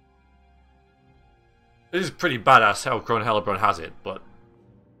 It is pretty badass how Crone Hellebron has it, but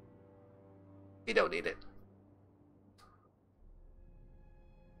we don't need it.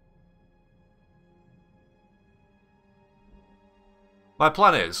 My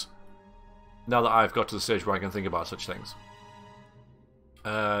plan is, now that I've got to the stage where I can think about such things,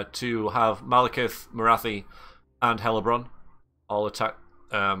 to have Malekith, Marathi, and Hellebron all attack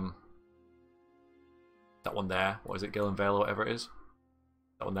that one there. What is it, Gillen Vale or whatever it is?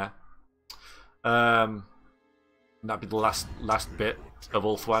 That one there. That'd be the last bit of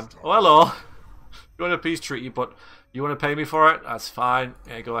Ulthuan. Oh, hello! You want a peace treaty, but you want to pay me for it? That's fine.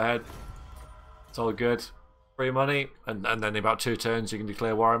 Yeah, go ahead. It's all good. Free money, and then in about 2 turns you can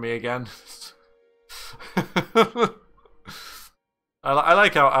declare war on me again. I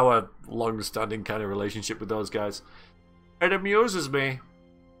like our long-standing kind of relationship with those guys. It amuses me.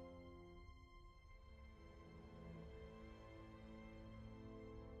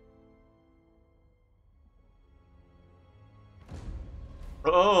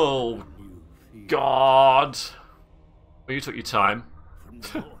 Oh, God. Well, you took your time. From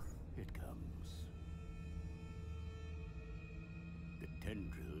north it comes. The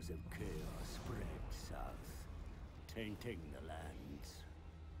tendrils of chaos spread south, tainting the lands.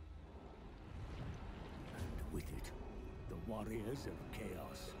 And with it, the warriors of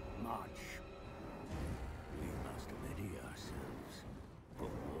chaos march. We must ready ourselves, for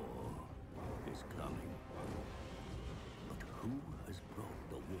war is coming. But who has brought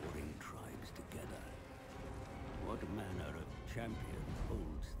the warring tribes together? What manner of champion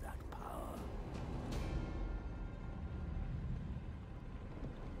holds that power?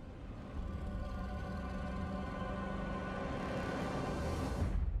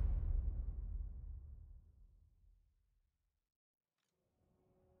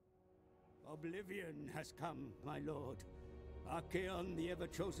 Oblivion has come, my lord. Archaon, the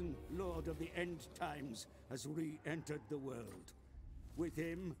ever-chosen lord of the end times, has re-entered the world. With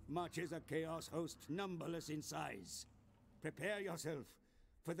him marches a chaos host numberless in size. Prepare yourself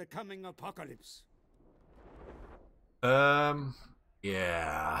for the coming apocalypse.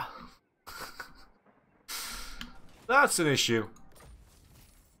 Yeah. That's an issue.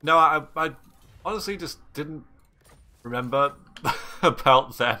 No, I honestly just didn't remember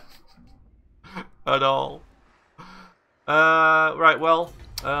about them at all. Right, well,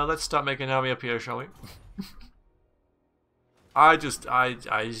 let's start making an army up here, shall we? I just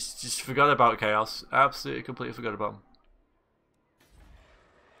forgot about Chaos. Absolutely, completely forgot about them.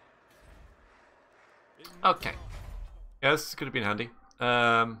 Okay. Yeah, this could have been handy.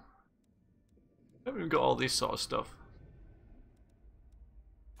 Haven't even got all this sort of stuff.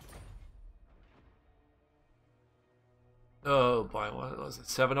 Oh boy, what was it?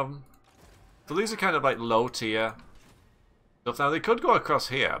 7 of them? So these are kind of like low tier stuff. Now they could go across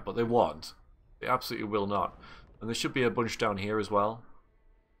here, but they won't. They absolutely will not. And there should be a bunch down here as well.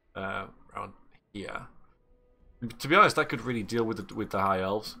 Around here. To be honest, that could really deal with the high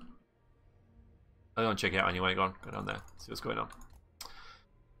elves. I'm gonna check it out anyway. Go down there. See what's going on.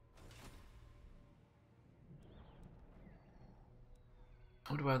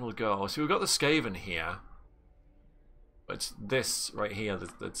 wonder where they'll go. So we've got the Skaven here. But it's this right here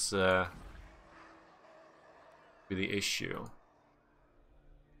that's be the issue.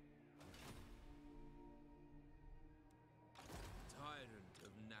 Tyrant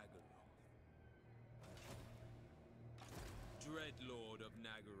of Nagaroth. Dreadlord of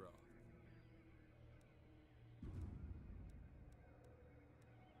Nagaroth.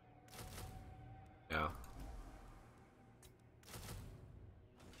 Yeah.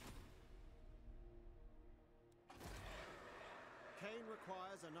 Cain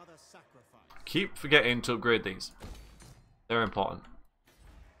requires another sacrifice. Keep forgetting to upgrade these. They're important.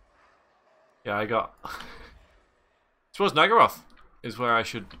 Yeah, I got... I suppose Nagaroth is where I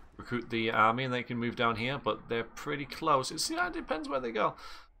should recruit the army and they can move down here, but they're pretty close. Yeah, it depends where they go.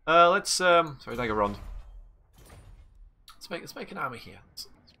 Sorry, Nagaroth. Let's make an army here.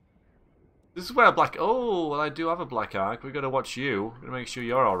 This is where a black... Oh, well, I do have a black arc. We've got to watch you. We've got to make sure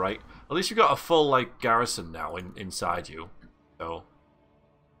you're alright. At least you've got a full, like, garrison now inside you. So...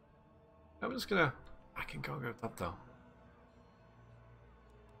 I'm just gonna... I can go with that, though.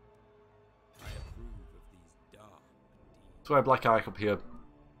 I approve of these dark deeds. That's why a black arc up here would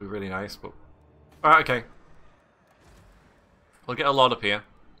be really nice, but... Alright, okay. We'll get a lot up here.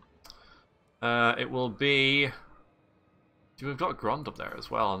 It will be... See, we've got Grond up there as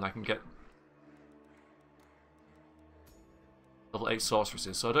well, and I can get... Level 8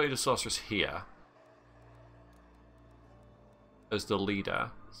 sorceresses, so I don't need a sorceress here. As the leader.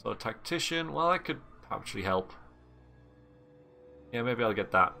 So tactician, well, that could actually help. Yeah, maybe I'll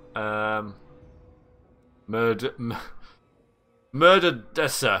get that.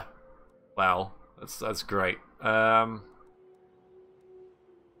 Murder-desser. Wow, that's great. Yeah,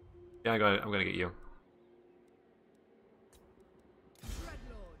 I'm gonna get you.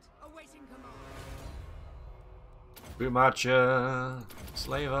 Dreadlord, awaiting command. Bootmatcher,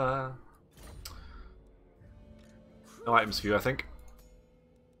 Slaver. No items for you, I think.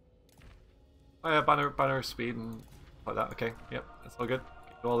 Oh yeah, banner speed and like that. Okay, yep, that's all good.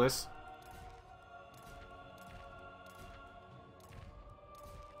 Do all this.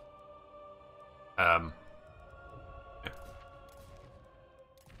 Yeah.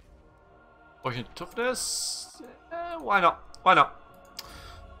 Potion toughness. Why not? Why not?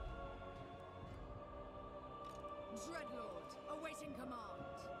 Dreadlord, awaiting command.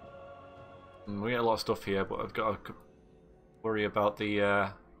 We get a lot of stuff here, but I've got to worry about the.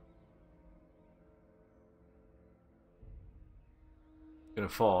 Can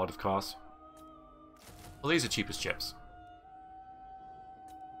afford, of course. Well, these are cheapest chips.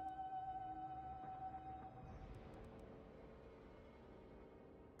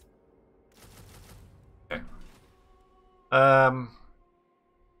 Okay.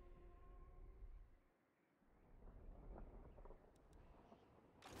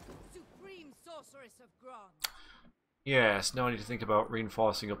 Supreme sorceress of Grond. Yes, now I need to think about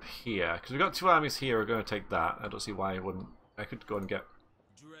reinforcing up here. Because we've got two armies here, we're going to take that. I don't see why I wouldn't. I could go and get...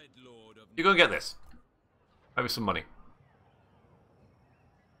 Dreadlord of You go and get this. Have me some money.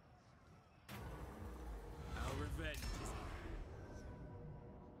 our revenge is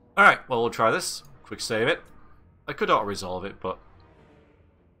Alright, well, we'll try this. Quick save it. I could auto-resolve it, but...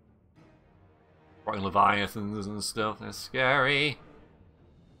 Rotting Leviathans and stuff, they're scary.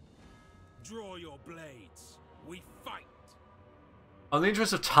 Draw your blades. We fight. On the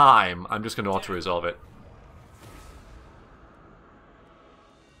interest of time, I'm just going to auto-resolve it.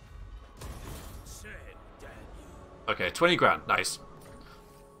 Send, damn you. Okay, 20 grand. Nice.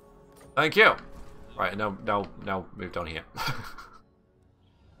 Thank you. Right, now move down here.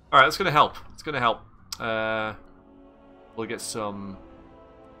 Alright, that's going to help. It's going to help. We'll get some...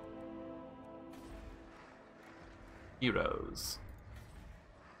 heroes.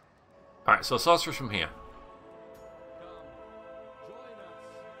 Alright, so sorcerers from here.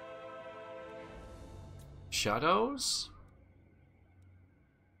 Shadows?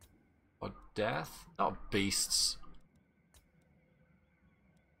 Or death? Not beasts.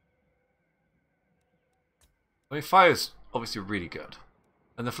 I mean, fire's obviously really good.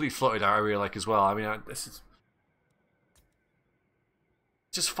 And the fleet floated I really like as well. I mean, this is...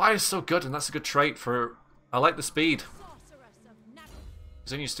 Just fire's so good, and that's a good trait for... I like the speed. Sorceress of Nagaroth.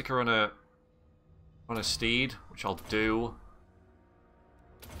 Because then you stick her on a steed, which I'll do.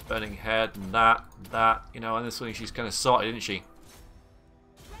 Burning head and that, you know, and this one she's kind of sorted, isn't she?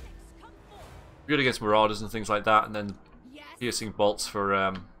 Relics, come forth. Good against marauders and things like that, and then Yes. piercing bolts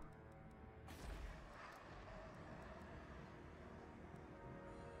for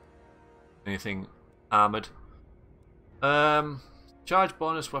anything armored. Charge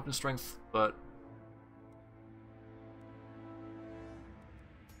bonus, weapon strength, but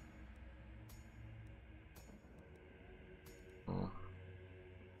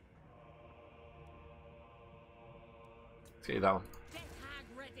Let's get you that one. Death hag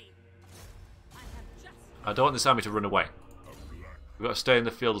ready. I have just I don't want this army to run away. We've got to stay in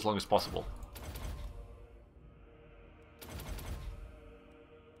the field as long as possible.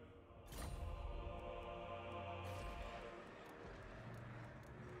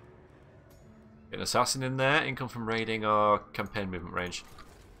 Get an assassin in there. Income from raiding or campaign movement range.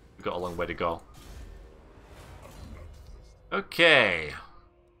 We've got a long way to go. Okay.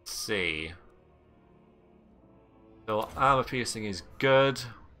 Let's see. So armor piercing is good.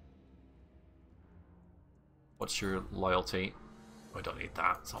 What's your loyalty? Oh, I don't need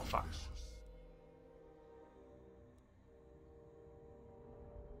that. It's all fine.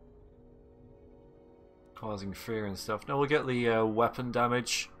 Causing fear and stuff. No, we'll get the weapon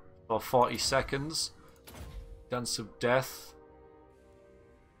damage for 40 seconds. Dance of Death.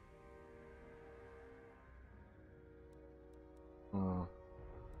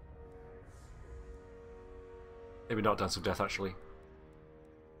 Maybe not Dance of Death, actually.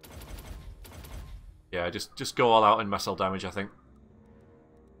 Yeah, just go all out and missile damage, I think.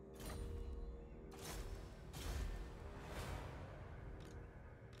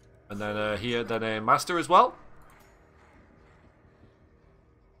 And then here, then a Master as well.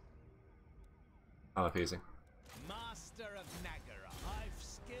 I'm appeasing. Master of Nagara, I've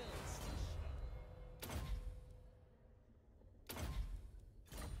skills to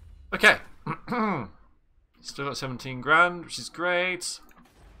show. Okay. Still got 17 grand, which is great.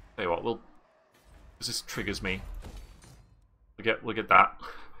 Tell you what, we'll. This triggers me. We'll get that.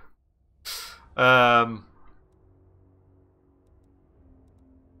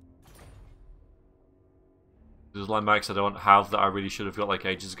 There's landmarks I don't have that I really should have got like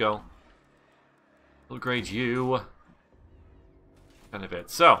ages ago. Upgrade you. Kind of it.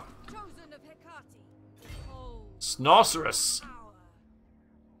 So. chosen of Hecate. Hold Snorcerus. power.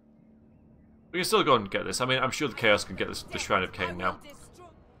 We can still go and get this. I mean, I'm sure the Chaos can get this, the Shrine of I Cain will now. destroy-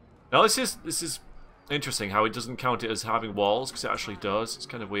 Now this is interesting how it doesn't count it as having walls, because it actually does. It's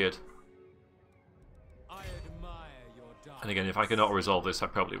kind of weird. I admire your dark. And again, if I can auto-resolve this, I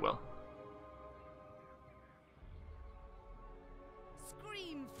probably will.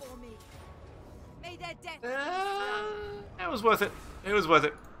 Scream for me. May their death It was worth it. It was worth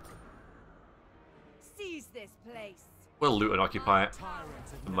it. seize this place. We'll loot and occupy it.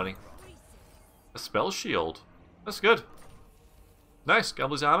 Tyrants of The money. Increases. A spell shield. That's good. Nice.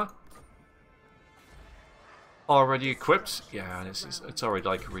 Gambler's armor. Already equipped. Yeah, and it's already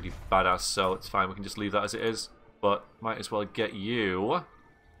like really badass, so it's fine. We can just leave that as it is. But might as well get you.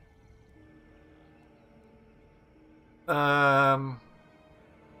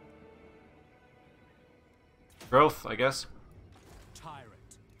 Growth, I guess.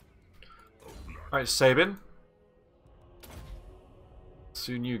 tyrant. Right, Sabin.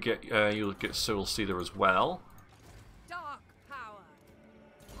 Soon you get you'll get Soul Seeder as well. Dark power.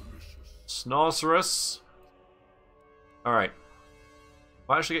 Snorcerus. Alright.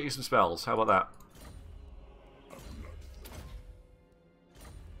 Might actually get you some spells. How about that?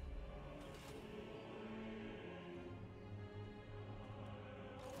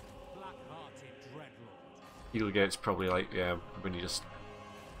 Black-hearted dreadlord. Heal gates probably like, yeah, when you just...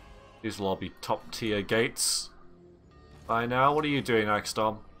 These will all be top tier gates. By now, what are you doing,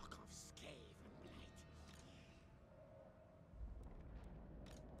 Axstorm?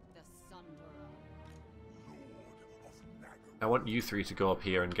 The Sunderer. I want you three to go up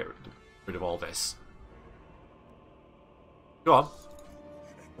here and get rid of all this. Go on.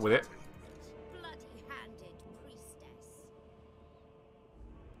 With it. Bloody-handed priestess.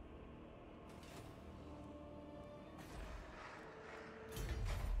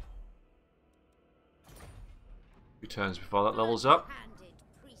 Two turns before that levels up. Bloody-handed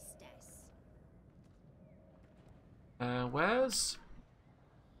priestess. Where's...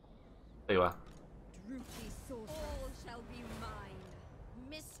 There you are. Droopy sorceress. All shall be mine.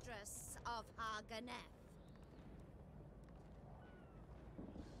 Mistress of Arganeth.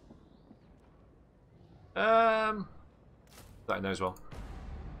 That I know as well.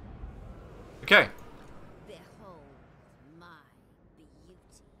 Okay. Behold my beauty.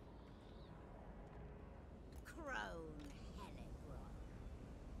 Crone Helegron.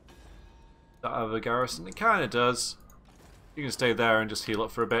 That have a garrison? It kind of does. You can stay there and just heal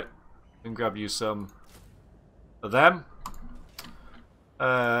up for a bit. And grab you some of them.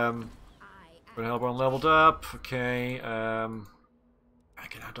 I When am Hellborn leveled up. Okay. Again,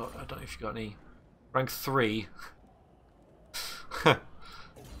 I don't know if you got any. Rank 3.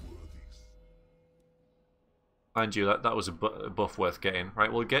 Mind you, that was a buff worth getting.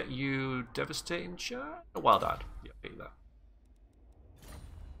 Right, we'll get you Devastating Charge? A Wild Ad. Yeah, get you that.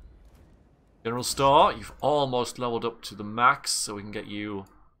 General store, you've almost leveled up to the max, so we can get you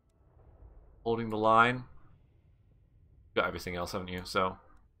holding the line. You've got everything else, haven't you? So,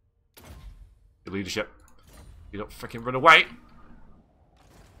 your leadership. You don't freaking run away!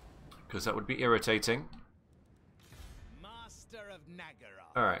 Because that would be irritating. Master of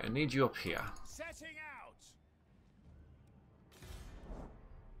Nagara. Alright, I need you up here. Setting out.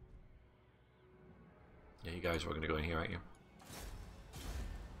 Yeah, you guys are all going to go in here, aren't you?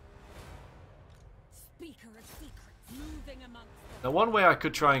 Speaker of secrets, moving amongst them. Now, one way I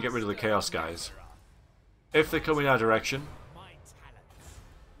could try and get rid of the Chaos guys, if they come in our direction, My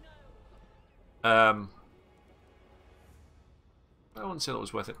talents. I wouldn't say that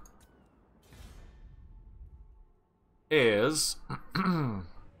was worth it, is, I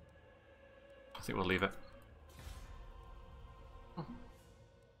think we'll leave it.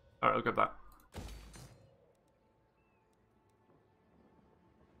 Alright, I'll grab that.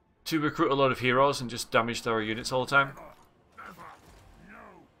 To recruit a lot of heroes and just damage their units all the time.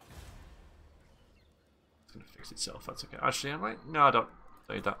 It's gonna fix itself, that's okay. Actually, am I? No, I don't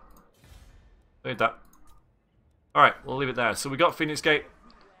need that. Don't need that. Alright, we'll leave it there. So we got Phoenix Gate.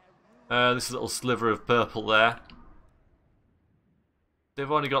 This little sliver of purple there. They've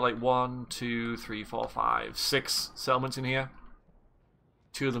only got like 1, 2, 3, 4, 5, 6 settlements in here.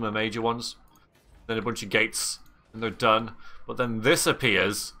 2 of them are major ones. Then a bunch of gates, and they're done. But then this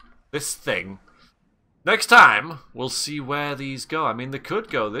appears. This thing. Next time, we'll see where these go. I mean, they could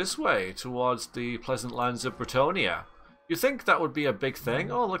go this way, towards the pleasant lands of Bretonnia. You think that would be a big thing?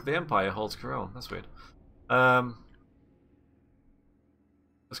 Oh, look, the Empire holds Corone. That's weird. That's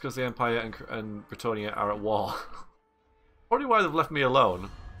because the Empire and Bretonnia are at war. Probably why they've left me alone.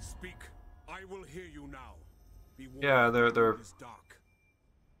 Speak. I will hear you now. Be warned, Yeah, they're it is dark.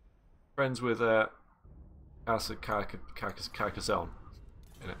 friends with Carcassonne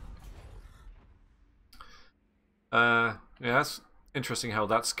in it. Yeah, that's interesting how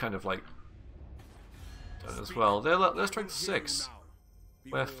that's kind of like done as well. They're strength 6.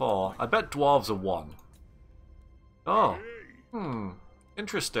 We're 4. I bet dwarves are 1. Oh,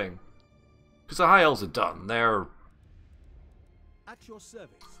 interesting. Because the high elves are done. They're At your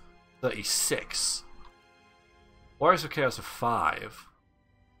service. 36. Warriors of Chaos are 5.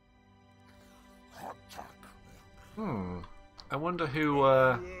 I wonder who,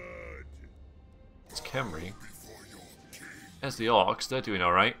 it's Khemri. There's the Orcs, they're doing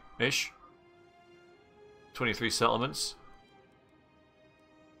alright-ish. 23 settlements.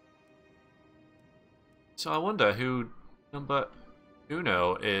 So I wonder who number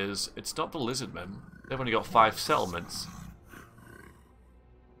uno is. It's not the Lizardmen. They've only got 5 settlements.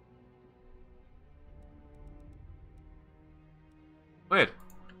 Weird.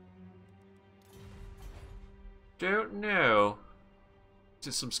 Don't know. Is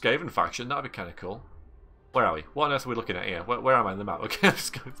it some Skaven faction? That'd be kind of cool. Where are we? What on earth are we looking at here? Where am I in the map? Okay,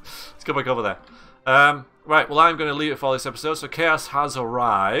 let's go back over there. Right, well, I'm going to leave it for this episode. So Chaos has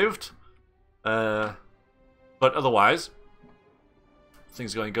arrived. But otherwise,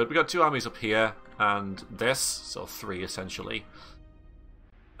 things are going good. We got 2 armies up here and this, so 3 essentially.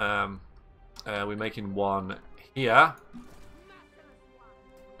 We're making 1 here.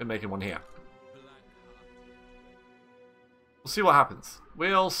 We're making 1 here. We'll see what happens.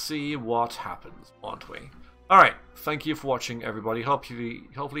 We'll see what happens, won't we? Alright, thank you for watching, everybody. Hopefully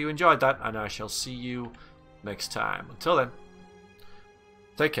you enjoyed that, and I shall see you next time. Until then,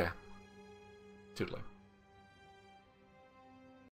 take care. Toodaloo.